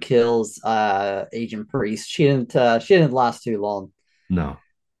Spawn kills Agent Priest. She didn't last too long. No.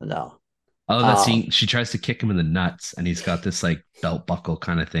 No. Oh, that Um, scene, she tries to kick him in the nuts and he's got this like belt buckle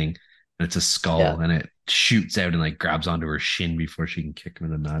kind of thing and it's a yeah. skull and it shoots out and like grabs onto her shin before she can kick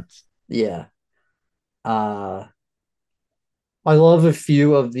him in the nuts. Yeah. Uh I love a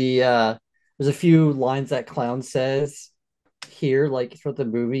few of the there's a few lines that Clown says here, like throughout the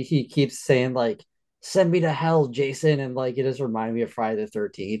movie. He keeps saying like send me to hell, Jason, and like it just reminded me of Friday the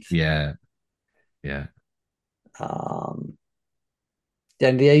 13th. Yeah. Yeah. Um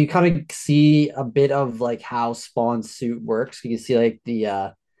then yeah, you kind of see a bit of like how Spawn's suit works. You can see like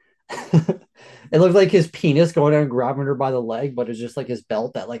the it looked like his penis going down and grabbing her by the leg, but it's just like his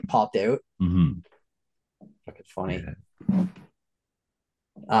belt that like popped out. Hmm. Fucking funny.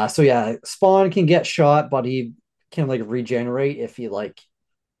 Yeah. So yeah, Spawn can get shot, but he can like regenerate if he like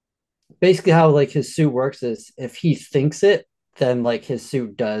basically how like his suit works is if he thinks it, then like his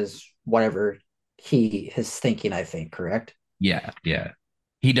suit does whatever he is thinking, I think, correct? Yeah. Yeah.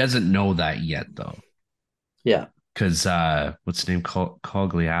 He doesn't know that yet though. Yeah. because what's his name?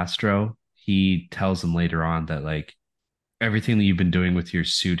 Cogliastro. He tells him later on that like everything that you've been doing with your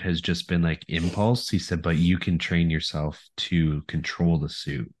suit has just been like impulse. He said, but you can train yourself to control the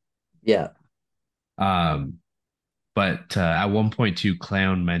suit. Yeah. Um, but at one point too,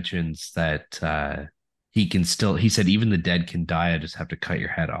 Clown mentions that he can still. He said even the dead can die. I just have to cut your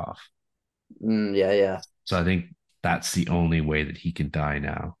head off. Yeah, yeah. So I think that's the only way that he can die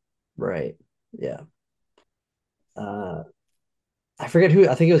now. Right. Yeah. Uh I forget who,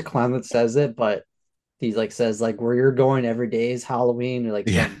 I think it was Clown that says it, but he like says like where you're going every day is Halloween, or like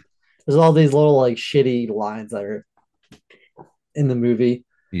Yeah. some, there's all these little like shitty lines that are in the movie.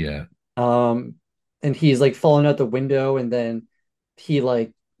 Yeah. Um and he's like falling out the window, and then he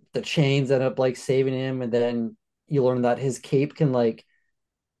like, the chains end up like saving him, and then you learn that his cape can like,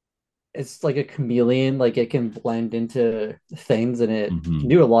 it's like a chameleon, like it can blend into things, and it can Hmm.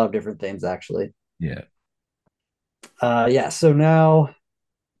 do a lot of different things actually. Yeah. Yeah, so now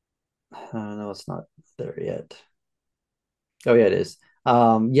no, it's not there yet. Oh yeah, it is.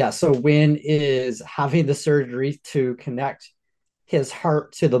 Yeah, so Win is having the surgery to connect his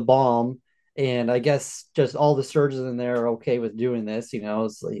heart to the bomb, and I guess just all the surgeons in there are okay with doing this.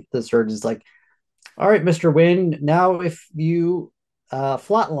 It's like the surgeon's like, "All right, Mister Win, now if you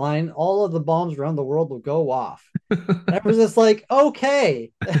flatline, all of the bombs around the world will go off." And everyone's just like,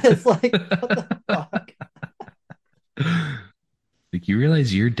 "Okay." It's like, what the fuck? Like you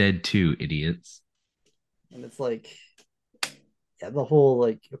realize you're dead too, idiots. And it's like, yeah, the whole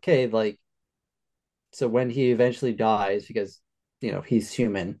like, okay, like, so when he eventually dies, because he's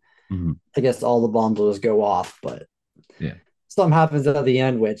human, Mhm. I guess all the bombs will just go off, but Yeah. something happens at the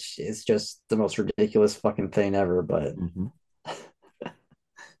end, which is just the most ridiculous fucking thing ever. But Hmm.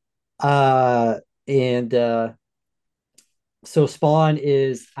 uh and so Spawn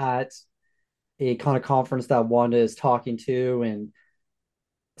is at a kind of conference that Wanda is talking to, and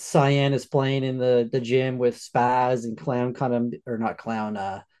Cyan is playing in the gym with Spaz, and Clown kind of, or not Clown,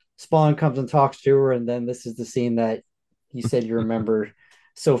 Spawn comes and talks to her, and then this is the scene that you said you remember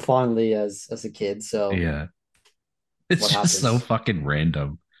so fondly as a kid. So Yeah. It's what just so happens? fucking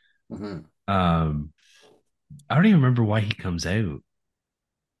random. Mm-hmm. Um, I don't even remember why he comes out.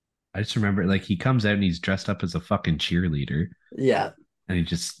 I just remember like he comes out and he's dressed up as a fucking cheerleader Yeah. and he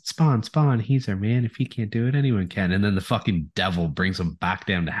just Spawn, he's our man. If he can't do it, anyone can. And then the fucking devil brings him back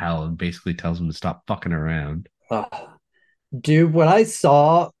down to hell and basically tells him to stop fucking around. Dude, when I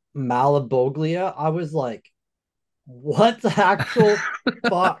saw Malaboglia, I was like, what the actual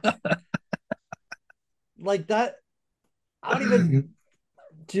fuck? Like that, I don't even,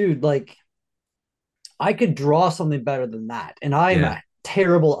 dude, like I could draw something better than that. And I'm Yeah, a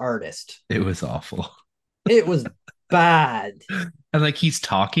terrible artist. it was awful. It was bad. And like he's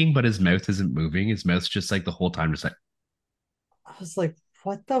talking, but his mouth isn't moving. His mouth's just like the whole time, just like. I was like,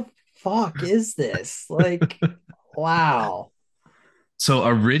 what the fuck is this? Like, wow. So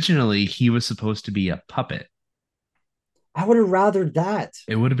originally he was supposed to be a puppet. I would have rathered that.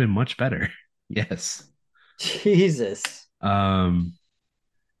 It would have been much better. Yes. Jesus. Um,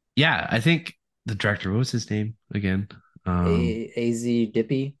 yeah, I think the director, what was his name again? AZ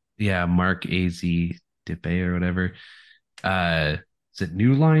Dippy. Yeah, Mark A.Z. Dippe or whatever. Is it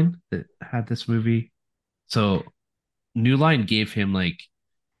New Line that had this movie? So New Line gave him like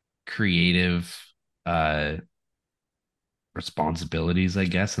creative uh responsibilities, I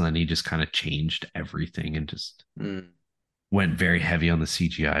guess, and then he just kind of changed everything and just Mm, went very heavy on the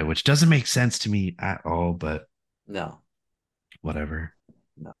CGI, which doesn't make sense to me at all, but no, whatever.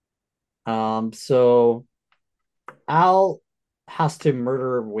 no. So Al has to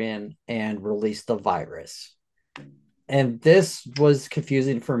murder Win and release the virus. And this was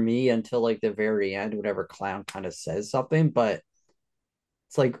confusing for me until like the very end, whenever Clown kind of says something, but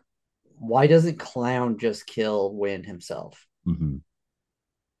it's like, why doesn't Clown just kill Win himself? Mm-hmm.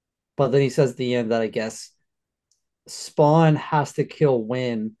 But then he says at the end that I guess Spawn has to kill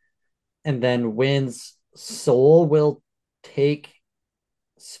Win, and then Win's soul will take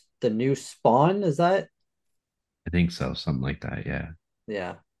the new Spawn. Is that? I think so, something like that. Yeah.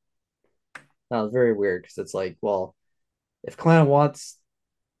 Yeah, that was very weird because it's like, well, if Clown wants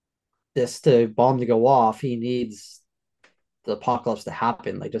this to bomb to go off, he needs the apocalypse to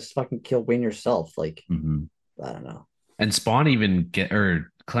happen. Like, just fucking kill Win yourself. Like, Mm-hmm. I don't know. And Spawn even get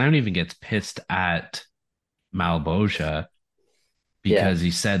or Clown even gets pissed at Malboja Yeah, because he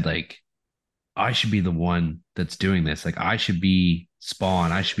said like I should be the one that's doing this. Like I should be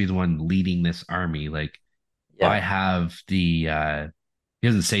Spawn. I should be the one leading this army. Like I yeah. have the he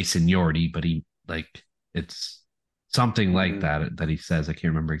doesn't say seniority, but he like it's something like Mm-hmm. that that he says. I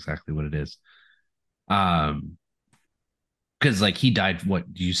can't remember exactly what it is. Um because like he died,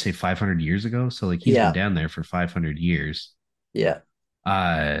 what did you say, 500 years ago? So like he's been Yeah, down there for 500 years. yeah.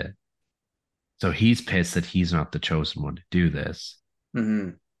 Uh, so he's pissed that he's not the chosen one to do this.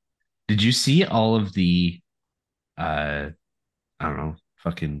 Hmm. Did you see all of the uh I don't know,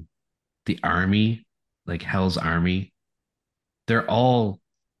 fucking the army, like Hell's Army? They're all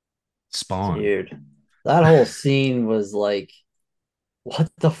Spawn. Dude, that whole scene was like, what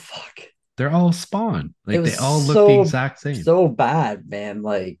the fuck? They're all Spawn. It Like they was all look the so exact same. so bad, man.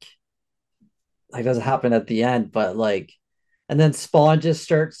 Like doesn't happen at the end, but like, and then Spawn just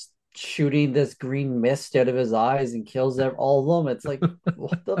starts shooting this green mist out of his eyes and kills all of them. It's like,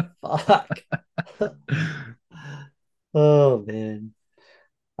 what the fuck? Oh man.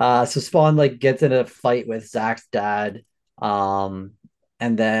 So Spawn like gets in a fight with Zach's dad. Um,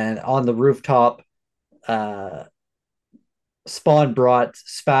 and then on the rooftop, uh, Spawn brought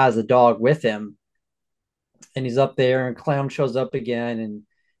Spaz the dog with him, and he's up there, and Clown shows up again, and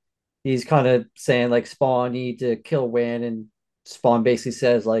he's kind of saying like Spawn need to kill Win, and Spawn basically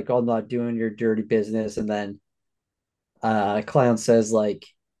says like I'm not doing your dirty business, and then Clown says like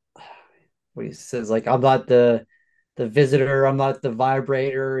what he says like I'm not the visitor, I'm not the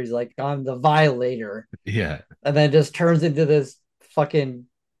vibrator. He's like I'm the violator, Yeah. and then just turns into this fucking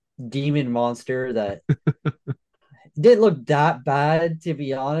demon monster that didn't look that bad to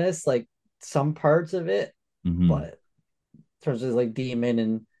be honest. Like some parts of it, Hmm. but turns into like demon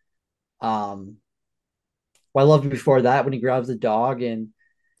and um. Well, I loved before that when he grabs the dog and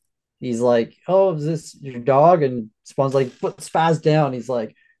he's like, "Oh, is this your dog?" And Spawn's like, "Put Spaz down." He's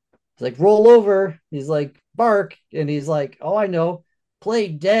like, "Roll over." He's like, "Bark," and he's like, "Oh, I know, play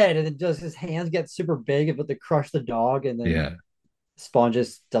dead." And then just his hands get super big, but they crush the dog, and then Yeah. Spawn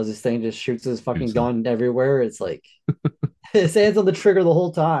just does his thing, just shoots his fucking Shoots him. gun everywhere. It's like his hands on the trigger the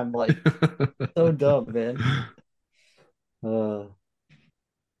whole time, like so dumb, man. Uh,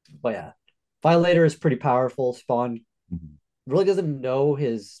 but yeah, Violator is pretty powerful. Spawn really doesn't know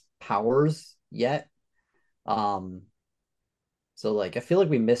his powers yet. Um, So like I feel like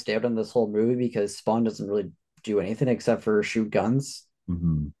we missed out on this whole movie because Spawn doesn't really do anything except for shoot guns.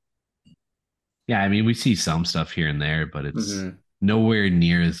 Hmm. Yeah, I mean, we see some stuff here and there, but it's Mm-hmm. nowhere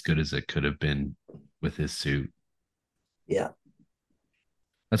near as good as it could have been with his suit. Yeah.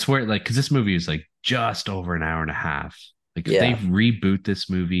 That's where, like, because this movie is like just over an hour and a half. Like, if they Yeah. reboot this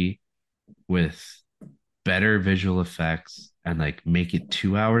movie with better visual effects and like make it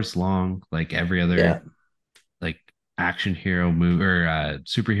 2 hours long, like every Yeah. other like action hero movie or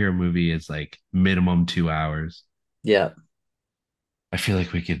superhero movie is like minimum 2 hours. Yeah. I feel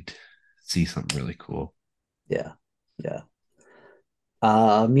like we could see something really cool. Yeah. Yeah.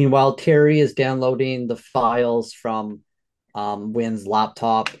 Meanwhile, Terry is downloading the files from Wynn's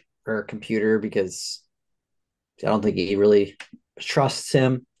laptop or computer because I don't think he really trusts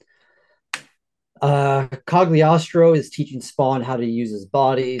him. Cogliostro is teaching Spawn how to use his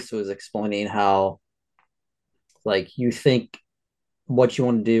body, so he's explaining how like you think what you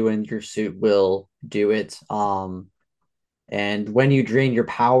want to do and your suit will do it. And when you drain your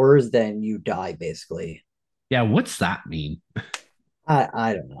powers, then you die basically. Yeah, what's that mean?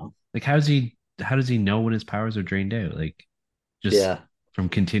 I don't know. Like, how does he know when his powers are drained out? Like, just Yeah, from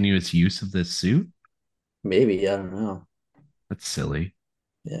continuous use of this suit? maybe I don't know. That's silly.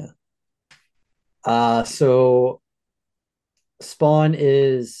 Yeah. So Spawn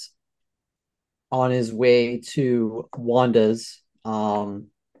is on his way to Wanda's. And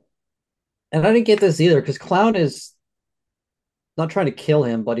I didn't get this either because Clown is not trying to kill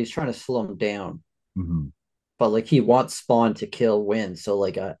him, but he's trying to slow him down. Mhm. But like he wants Spawn to kill Win. So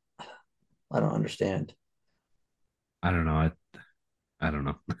like I don't understand. I don't know. I don't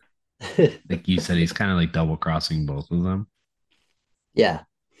know. Like you said, he's kind of like double crossing both of them. Yeah.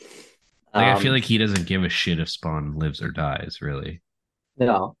 Like I feel Um, like he doesn't give a shit if Spawn lives or dies, really.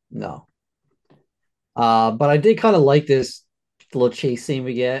 no, no. But I did kind of like this little chase scene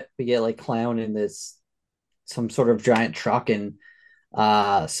we get. We get like Clown in this some sort of giant truck and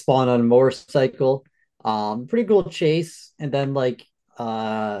Spawn on a motorcycle. Pretty cool chase. And then like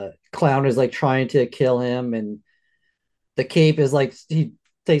Clown is like trying to kill him, and the cape is like he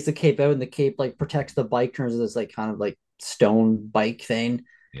takes the cape out, and the cape like protects the bike, turns into this like kind of like stone bike thing.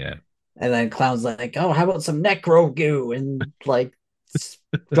 Yeah. And then Clown's like, "Oh, how about some necro goo?" And like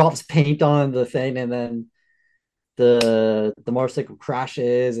drops paint on the thing, and then the motorcycle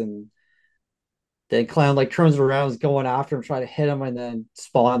crashes, and then Clown like turns around, is going after him, trying to hit him, and then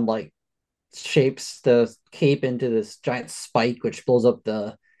Spawn like shapes the cape into this giant spike, which blows up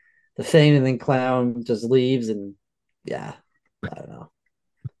the thing, and then Clown just leaves, and yeah, I don't know.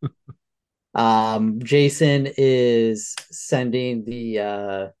 Jason is sending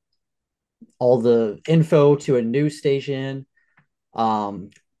the all the info to a news station. Um,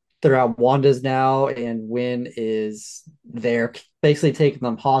 they're at Wanda's now, and Win is there, basically taking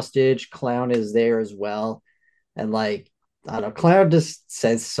them hostage. Clown is there as well, and like I don't know, Clown just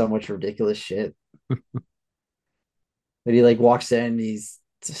says so much ridiculous shit. But he like walks in, and he's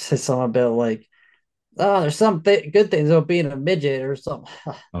says something about like, oh, there's some good things about being a midget or something.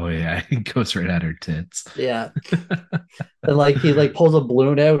 Oh yeah, he goes right at her tits. Yeah, and like he like pulls a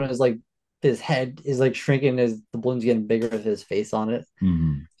balloon out, and his like his head is like shrinking as the balloon's getting bigger with his face on it.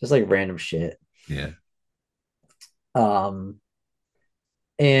 Mhm. Just like random shit. Yeah. Um,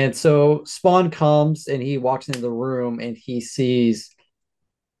 and so Spawn comes and he walks into the room and he sees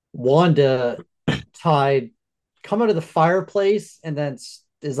Wanda tied, come out of the fireplace, and then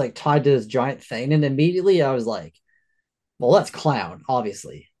is like tied to this giant thing. And immediately I was like, well, that's Clown,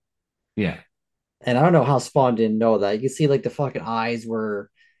 obviously. Yeah. And I don't know how Spawn didn't know that. You can see like the fucking eyes were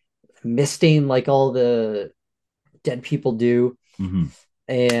misting like all the dead people do. Hmm.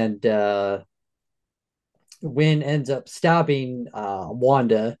 And Win ends up stabbing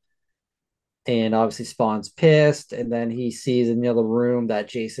Wanda, and obviously Spawn's pissed, and then he sees in the other room that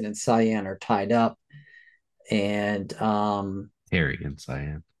Jason and Cyan are tied up, and Terry and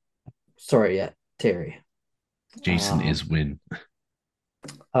Cyan. sorry, yeah, Terry. Jason is Win.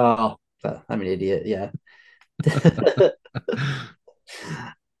 Oh, I'm an idiot. Yeah.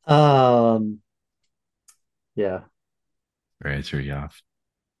 um, yeah, Right, threw you off.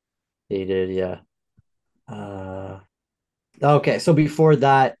 he did. Yeah. Uh, okay, so before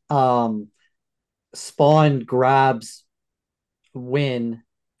that, Spawn grabs Win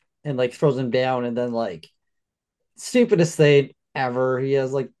and like throws him down, and then like stupidest thing ever. He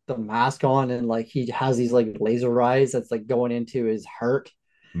has like the mask on, and like he has these like laser eyes that's like going into his heart,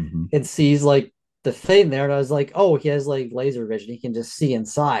 Hmm. and sees like the thing there. And I was like, oh, he has like laser vision. He can just see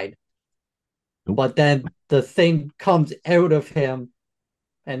inside. Nope. But then the thing comes out of him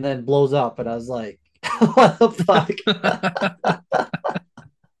and then blows up. And I was like, what the fuck?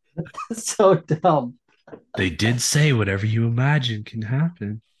 So dumb. They did say whatever you imagine can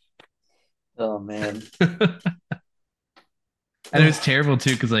happen. Oh man. And it was terrible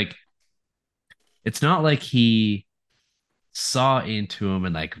too, because like it's not like he saw into him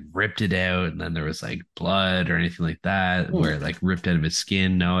and like ripped it out and then there was like blood or anything like that where it like ripped out of his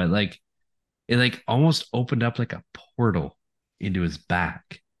skin. No, it like almost opened up like a portal into his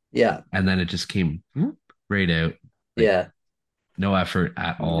back Yeah. and then it just came right out. Like Yeah. no effort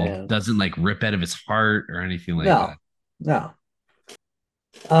at all. Man. Doesn't like rip out of his heart or anything like No. that.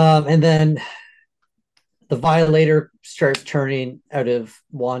 No. And then the Violator starts turning out of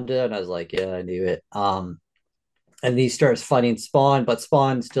Wanda, and I was like, yeah, I knew it. And he starts fighting Spawn, but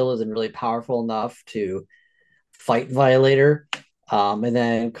Spawn still isn't really powerful enough to fight Violator. And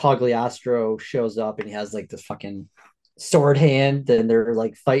then Cogliastro shows up, and he has like this fucking sword hand, and they're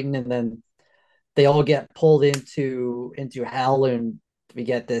like fighting, and then they all get pulled into hell, and we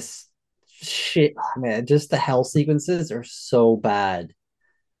get this shit. Oh, man, just the hell sequences are so bad,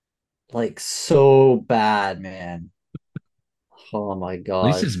 like so bad, man. Oh my At least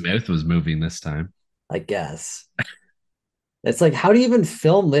god. his mouth was moving this time. I guess it's like, how do you even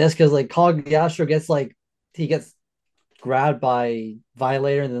film this? Because like Cogliastro gets like, he gets grabbed by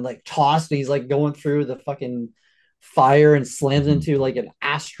Violator and then like tossed, and he's like going through the fucking fire and slams Mhm. into like an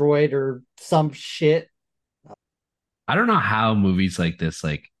asteroid or some shit. I don't know how movies like this,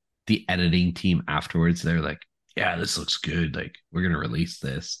 like the editing team afterwards, they're like, yeah, this looks good. Like, we're going to release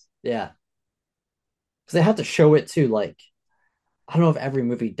this. Yeah, because they have to show it to like, I don't know if every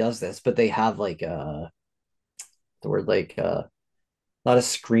movie does this, but they have like the word like not a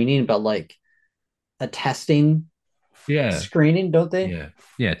screening, but like a testing Yeah. screening, don't they? Yeah.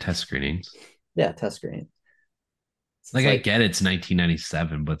 Yeah. Test screenings. Yeah, test screening. It's Like, I like, get it's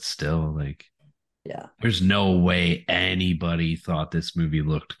 1997, but still, like, yeah, there's no way anybody thought this movie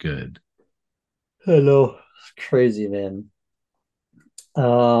looked good. I know, it's crazy, man.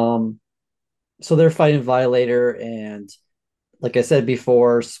 Um, so they're fighting Violator, and like I said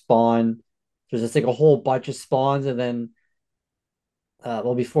before, Spawn. There's just like a whole bunch of spawns, and then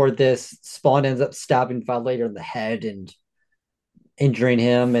well, before this, Spawn ends up stabbing Violator in the head and injuring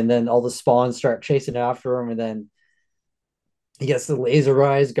him, and then all the spawns start chasing after him, and then he gets the laser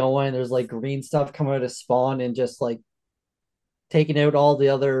eyes going. There's like green stuff coming out of Spawn and just like taking out all the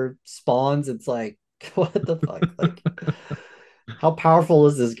other spawns. It's like, what the fuck? Like, how powerful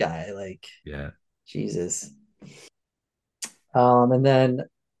is this guy? Like, Yeah. Jesus. And then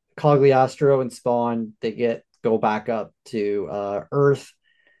Cogliastro and Spawn, they get go back up to Earth,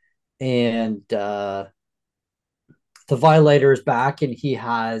 and the Violator is back, and he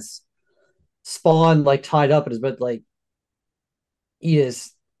has Spawn like tied up in his bed, like eat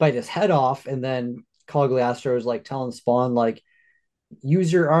his bite his head off, and then Cagliostro is like telling Spawn like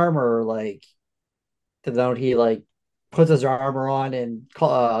use your armor, like then he like puts his armor on, and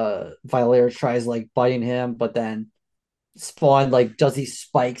Violator tries like biting him, but then Spawn like does these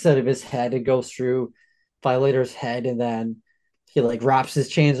spikes out of his head and goes through Violator's head, and then he like wraps his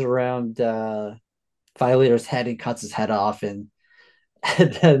chains around Violator's head and cuts his head off, and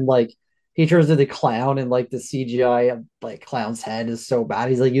and then like he turns into clown, and like the CGI of like clown's head is so bad.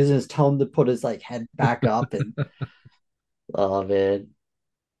 He's like using his tongue to put his like head back up, and oh man,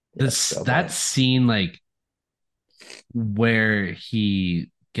 yeah, it's This so that funny. scene, like where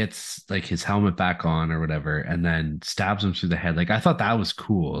he gets like his helmet back on or whatever, and then stabs him through the head. Like I thought that was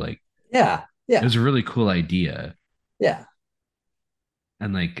cool. Like Yeah, it yeah, was a really cool idea. yeah.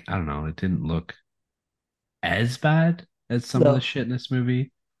 And like, I don't know, it didn't look as bad as some of the No. shit in this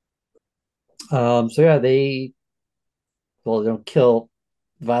movie. So yeah, they don't kill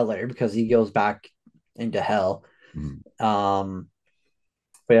Violator because he goes back into hell. Mm. Um,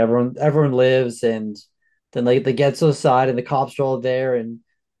 but everyone lives, and then like they get to the side, and the cops are all there, and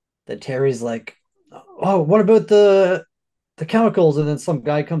then Terry's like, "Oh, what about the chemicals?" And then some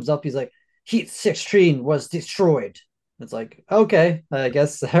guy comes up, he's like, "Heat 16 was destroyed." It's like, okay, I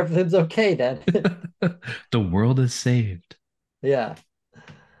guess everything's okay then. The world is saved. Yeah.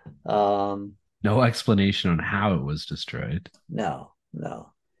 Um, No explanation on how it was destroyed. no,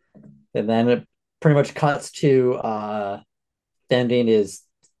 no. And then it pretty much cuts to the ending is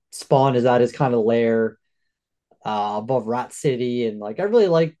Spawn is at his kind of lair above Rat City, and like I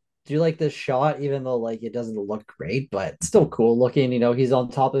really do like this shot, even though like it doesn't look great, but it's still cool looking. He's on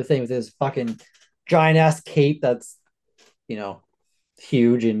top of the thing with his fucking giant ass cape that's you know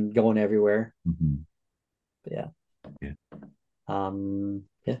huge and going everywhere. Mhm. But yeah. Yeah,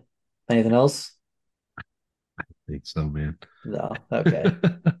 Yeah. Anything else? I think so, man. No. Okay.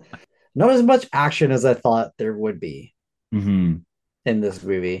 Not as much action as I thought there would be Hmm. in this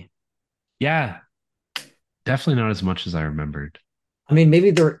movie. Yeah, definitely not as much as I remembered. I mean,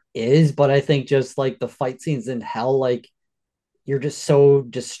 maybe there is, but I think just like the fight scenes in hell, like you're just so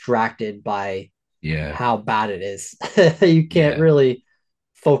distracted by Yeah, how bad it is. You can't yeah. really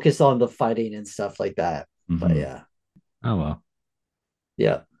focus on the fighting and stuff like that. But Hmm. yeah. Oh well,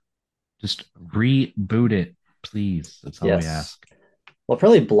 Yeah. just reboot it, please. That's all we Yes. ask. Well,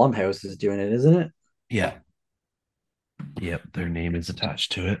 probably Blumhouse is doing it, isn't it? Yeah. Yep, their name is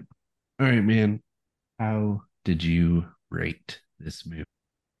attached to it. All right, man. How did you rate this movie?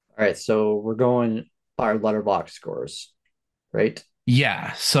 All right. So we're going by our letterbox scores, right?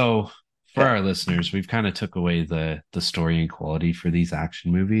 Yeah, so for Okay. our listeners, we've kind of took away the story and quality for these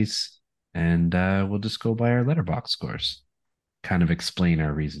action movies, and we'll just go by our letterbox scores. Kind of explain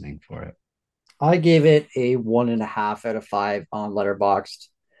our reasoning for it. I gave it a 1.5 out of 5 on Letterboxd.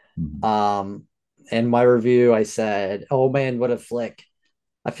 Mhm. Um, in my review, I said, "Oh man, what a flick!"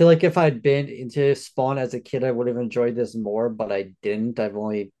 I feel like if I'd been into Spawn as a kid, I would have enjoyed this more, but I didn't. I've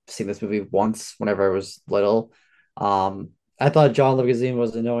only seen this movie once whenever I was little. I thought John Leguizamo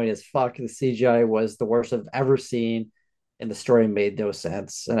was annoying as fuck. The CGI was the worst I've ever seen, and the story made no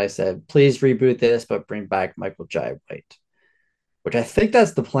sense. And I said, please reboot this, but bring back Michael Jai White, which I think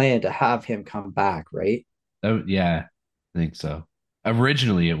that's the plan to have him come back, right? Oh, yeah, I think so.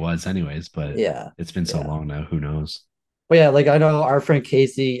 Originally, it was, anyways, but Yeah, it's been so yeah. long now. Who knows? But yeah, like I know our friend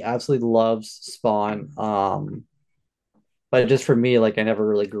Casey absolutely loves Spawn. But just for me, like I never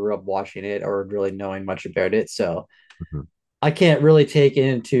really grew up watching it or really knowing much about it. So Mhm. I can't really take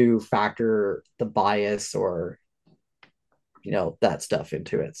into factor the bias or that stuff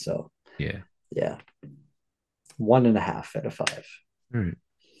into it. So Yeah. yeah, 1.5 out of 5. All right.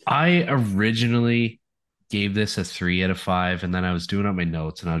 I originally gave this a 3 out of 5, and then I was doing up my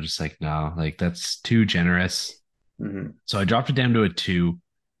notes, and I was just like, no, like that's too generous. Mm-hmm. So I dropped it down to a 2,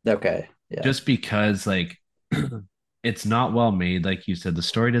 Okay. Yeah. just because like it's not well made. Like you said, the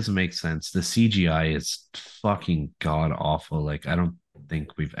story doesn't make sense. The CGI is fucking god awful. Like I don't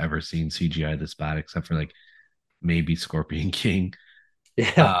think we've ever seen CGI this bad, except for like maybe Scorpion King.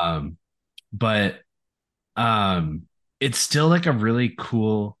 Yeah. Um, but um, it's still like a really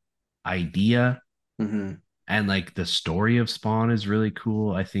cool idea, Mm-hmm. and like the story of Spawn is really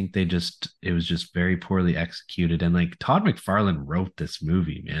cool. I think it was just very poorly executed, and like Todd McFarlane wrote this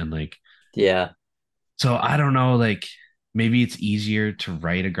movie, man. Like Yeah. so I don't know, like maybe it's easier to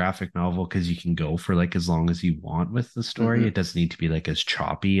write a graphic novel because you can go for like as long as you want with the story. Mm-hmm. It doesn't need to be like as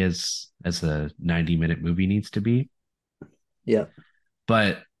choppy as a 90-minute movie needs to be. Yeah.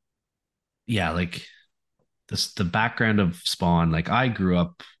 But yeah, like this the background of Spawn, like I grew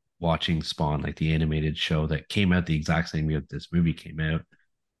up watching Spawn, like the animated show that came out the exact same year that this movie came out.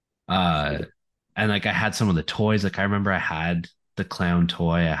 And like I had some of the toys. Like I remember I had the clown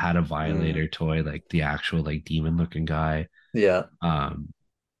toy, I had a Mm, Violator toy, like the actual like demon looking guy. yeah. Um,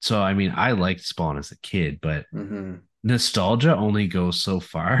 so I mean I liked Spawn as a kid, but Hmm. nostalgia only goes so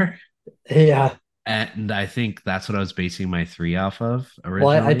far. Yeah. And I think that's what I was basing my three off of Well,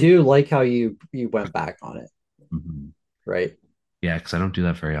 I originally. do like how you went back on it, Mhm. right? Yeah, because I don't do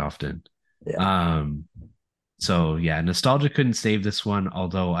that very often. Yeah. Um, so yeah, nostalgia couldn't save this one,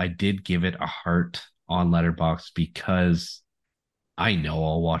 although I did give it a heart on Letterboxd because I know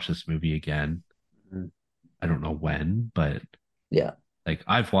I'll watch this movie again. Mhm. I don't know when, but Yeah. like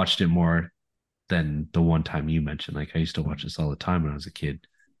I've watched it more than the one time you mentioned. Like I used to watch this all the time when I was a kid.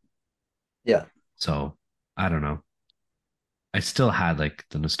 Yeah. So I don't know. I still had like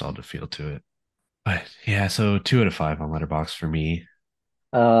the nostalgia feel to it. But yeah, so 2 out of 5 on Letterbox for me.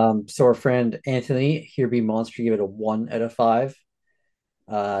 So our friend Anthony, Here Be Monster, gave it a 1 out of 5.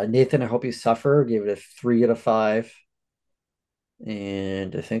 Nathan, I Hope You Suffer, gave it a 3 out of 5.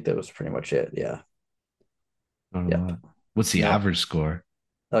 And I think that was pretty much it. Yeah. Not a Yep. lot. What's the No. average score?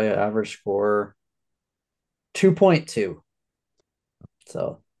 Oh yeah, average score 2.2.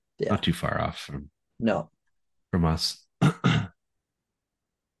 So Not yeah. too far off No. from us. All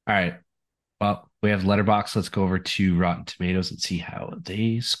right. Well, we have Letterbox. Let's go over to Rotten Tomatoes and see how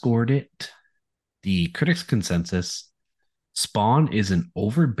they scored it. The critics' consensus: Spawn is an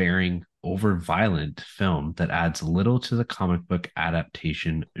overbearing, over-violent film that adds little to the comic book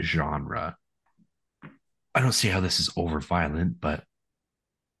adaptation genre. I don't see how this is over-violent, but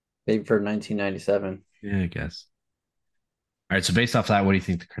Maybe for 1997. yeah, I guess. All right. So based off that, what do you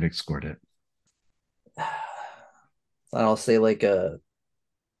think the critics scored it? I'll say like a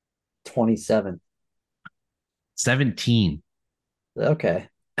 27. 17. Okay.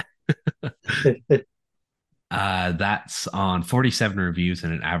 That's on 47 reviews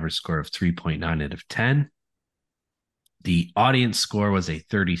and an average score of 3.9 out of 10. The audience score was a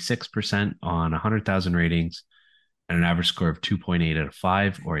 36% on 100,000 ratings and an average score of 2.8 out of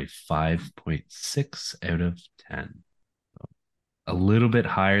 5 or a 5.6 out of 10. A little bit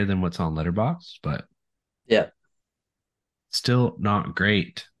higher than what's on Letterboxd, but Yeah. still not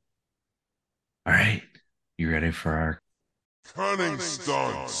great. All right. You ready for our Cunning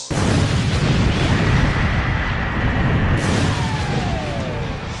stunts.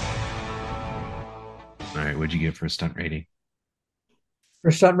 All right, what'd you give for a stunt rating?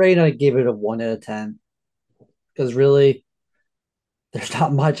 For stunt rating, I gave it a 1 out of 10 because really, there's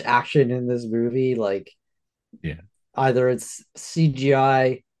not much action in this movie. Like Yeah. either it's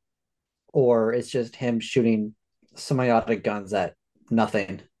CGI or it's just him shooting semiotic guns at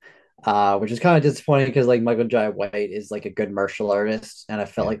nothing. Which is kind of disappointing because like Michael Jai White is like a good martial artist, and I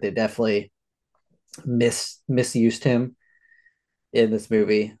felt Yeah. like they definitely misused him in this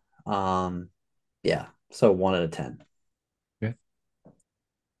movie. Um, yeah, so 1 out of 10. Okay.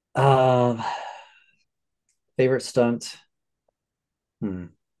 Um, favorite stunt. Hmm.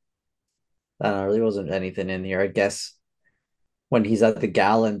 I don't know, really wasn't anything in here. I guess when he's at the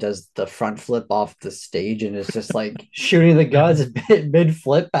gala and does the front flip off the stage and is just like shooting the guns mid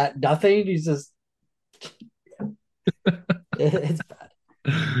flip at nothing. He's just it's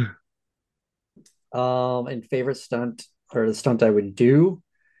bad. And favorite stunt or the stunt I would do,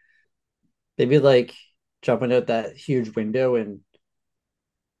 maybe like jumping out that huge window and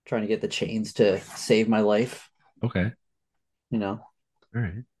trying to get the chains to save my life. Okay. You know, All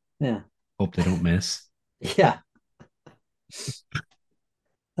right. yeah, Hope they don't miss. yeah.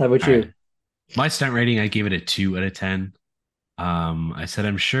 How about All right. you? My stunt rating, I gave it a 2 out of 10. I said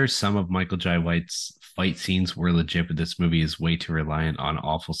I'm sure some of Michael Jai White's fight scenes were legit, but this movie is way too reliant on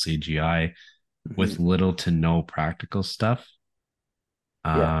awful CGI with Mhm. little to no practical stuff.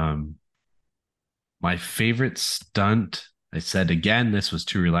 Yeah, Um, my favorite stunt, I said again, this was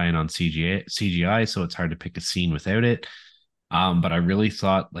too reliant on CGI, so it's hard to pick a scene without it. But I really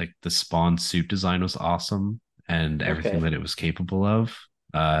thought like the Spawn suit design was awesome and everything okay, that it was capable of.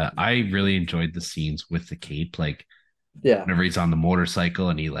 I really enjoyed the scenes with the cape, like yeah, whenever he's on the motorcycle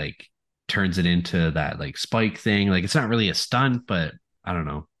and he like turns it into that like spike thing. Like it's not really a stunt, but I don't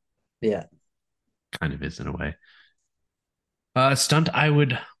know, yeah. kind of is in a way. Stunt I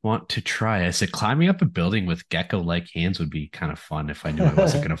would want to try. I said climbing up a building with gecko-like hands would be kind of fun if I knew I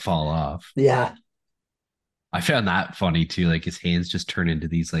wasn't going to fall off. Yeah, I found that funny too. Like his hands just turn into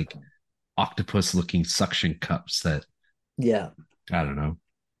these like octopus-looking suction cups that yeah, I don't know,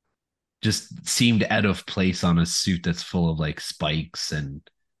 just seemed out of place on a suit that's full of like spikes and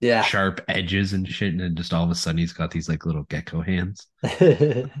Yeah. sharp edges and shit, and then just all of a sudden he's got these like little gecko hands.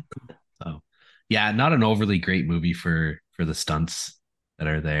 So yeah, not an overly great movie for the stunts that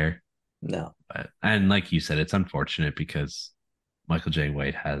are there. No. But and like you said, it's unfortunate because Michael J.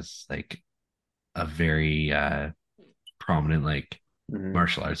 White has like a very prominent like Mhm.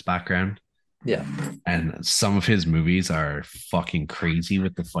 martial arts background. Yeah. And some of his movies are fucking crazy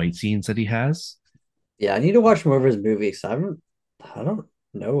with the fight scenes that he has. Yeah, I need to watch more of his movies. I don't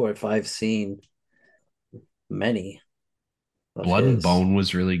know if I've seen many of Blood and his. Bone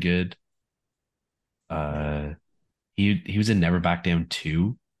was really good. Uh he was in Never Back Down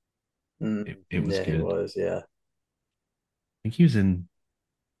 2. It was Yeah, he good. was. Yeah. I think he was in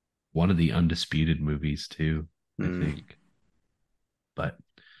one of the Undisputed movies too, I Mm, think. But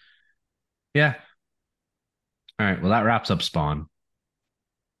yeah. All right. Well, that wraps up Spawn.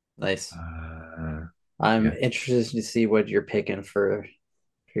 nice. Uh, I'm yeah. interested to see what you're picking for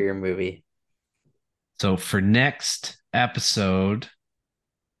your movie. So for next episode,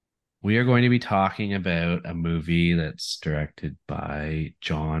 we are going to be talking about a movie that's directed by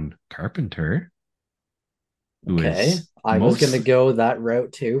John Carpenter, who Okay. is I was gonna go that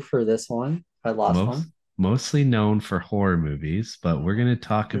route too for this one. My last most one. mostly known for horror movies, but we're going to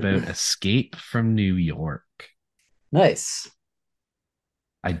talk about Escape from New York. Nice.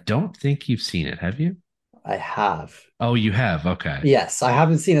 I don't think you've seen it, have you? I have. Oh, you have. Okay. Yes, I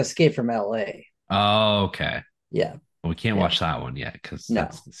haven't seen Escape from LA. Oh, okay. Yeah. Well, we can't Yeah. watch that one yet because No.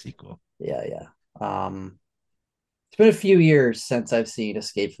 that's the sequel. Yeah, yeah. It's been a few years since I've seen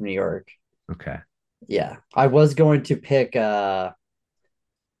Escape from New York. Okay. Yeah. I was going to pick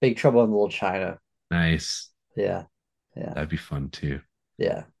Big Trouble in Little China. Nice. Yeah. Yeah. That'd be fun too.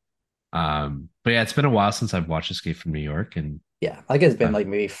 Yeah. But yeah, it's been a while since I've watched Escape from New York, and Yeah. I guess it's been uh, like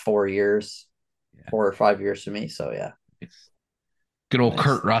maybe 4 years, yeah, 4 or 5 years for me. So yeah. it's good old Nice.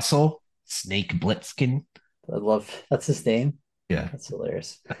 Kurt Russell, Snake Plissken. I love that's his name. Yeah. That's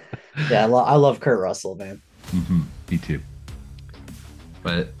hilarious. Yeah, I love Kurt Russell, man. Me too.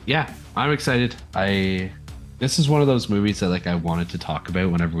 But yeah, I'm excited. This is one of those movies that like I wanted to talk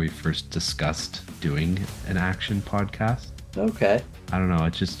about whenever we first discussed doing an action podcast. Okay. I don't know.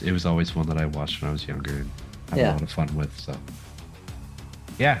 It was always one that I watched when I was younger and had a Yeah. lot of fun with. So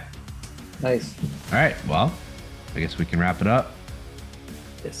yeah. Nice. All right. Well, I guess we can wrap it up.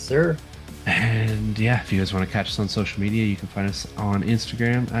 Yes, sir. And yeah, if you guys want to catch us on social media, you can find us on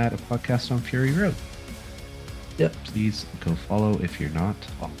Instagram at a podcast on Fury Road. Yep. Please go follow if you're not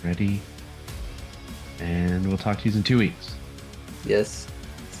already. And we'll talk to you in 2 weeks. Yes.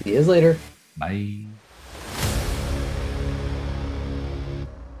 See you later. Bye.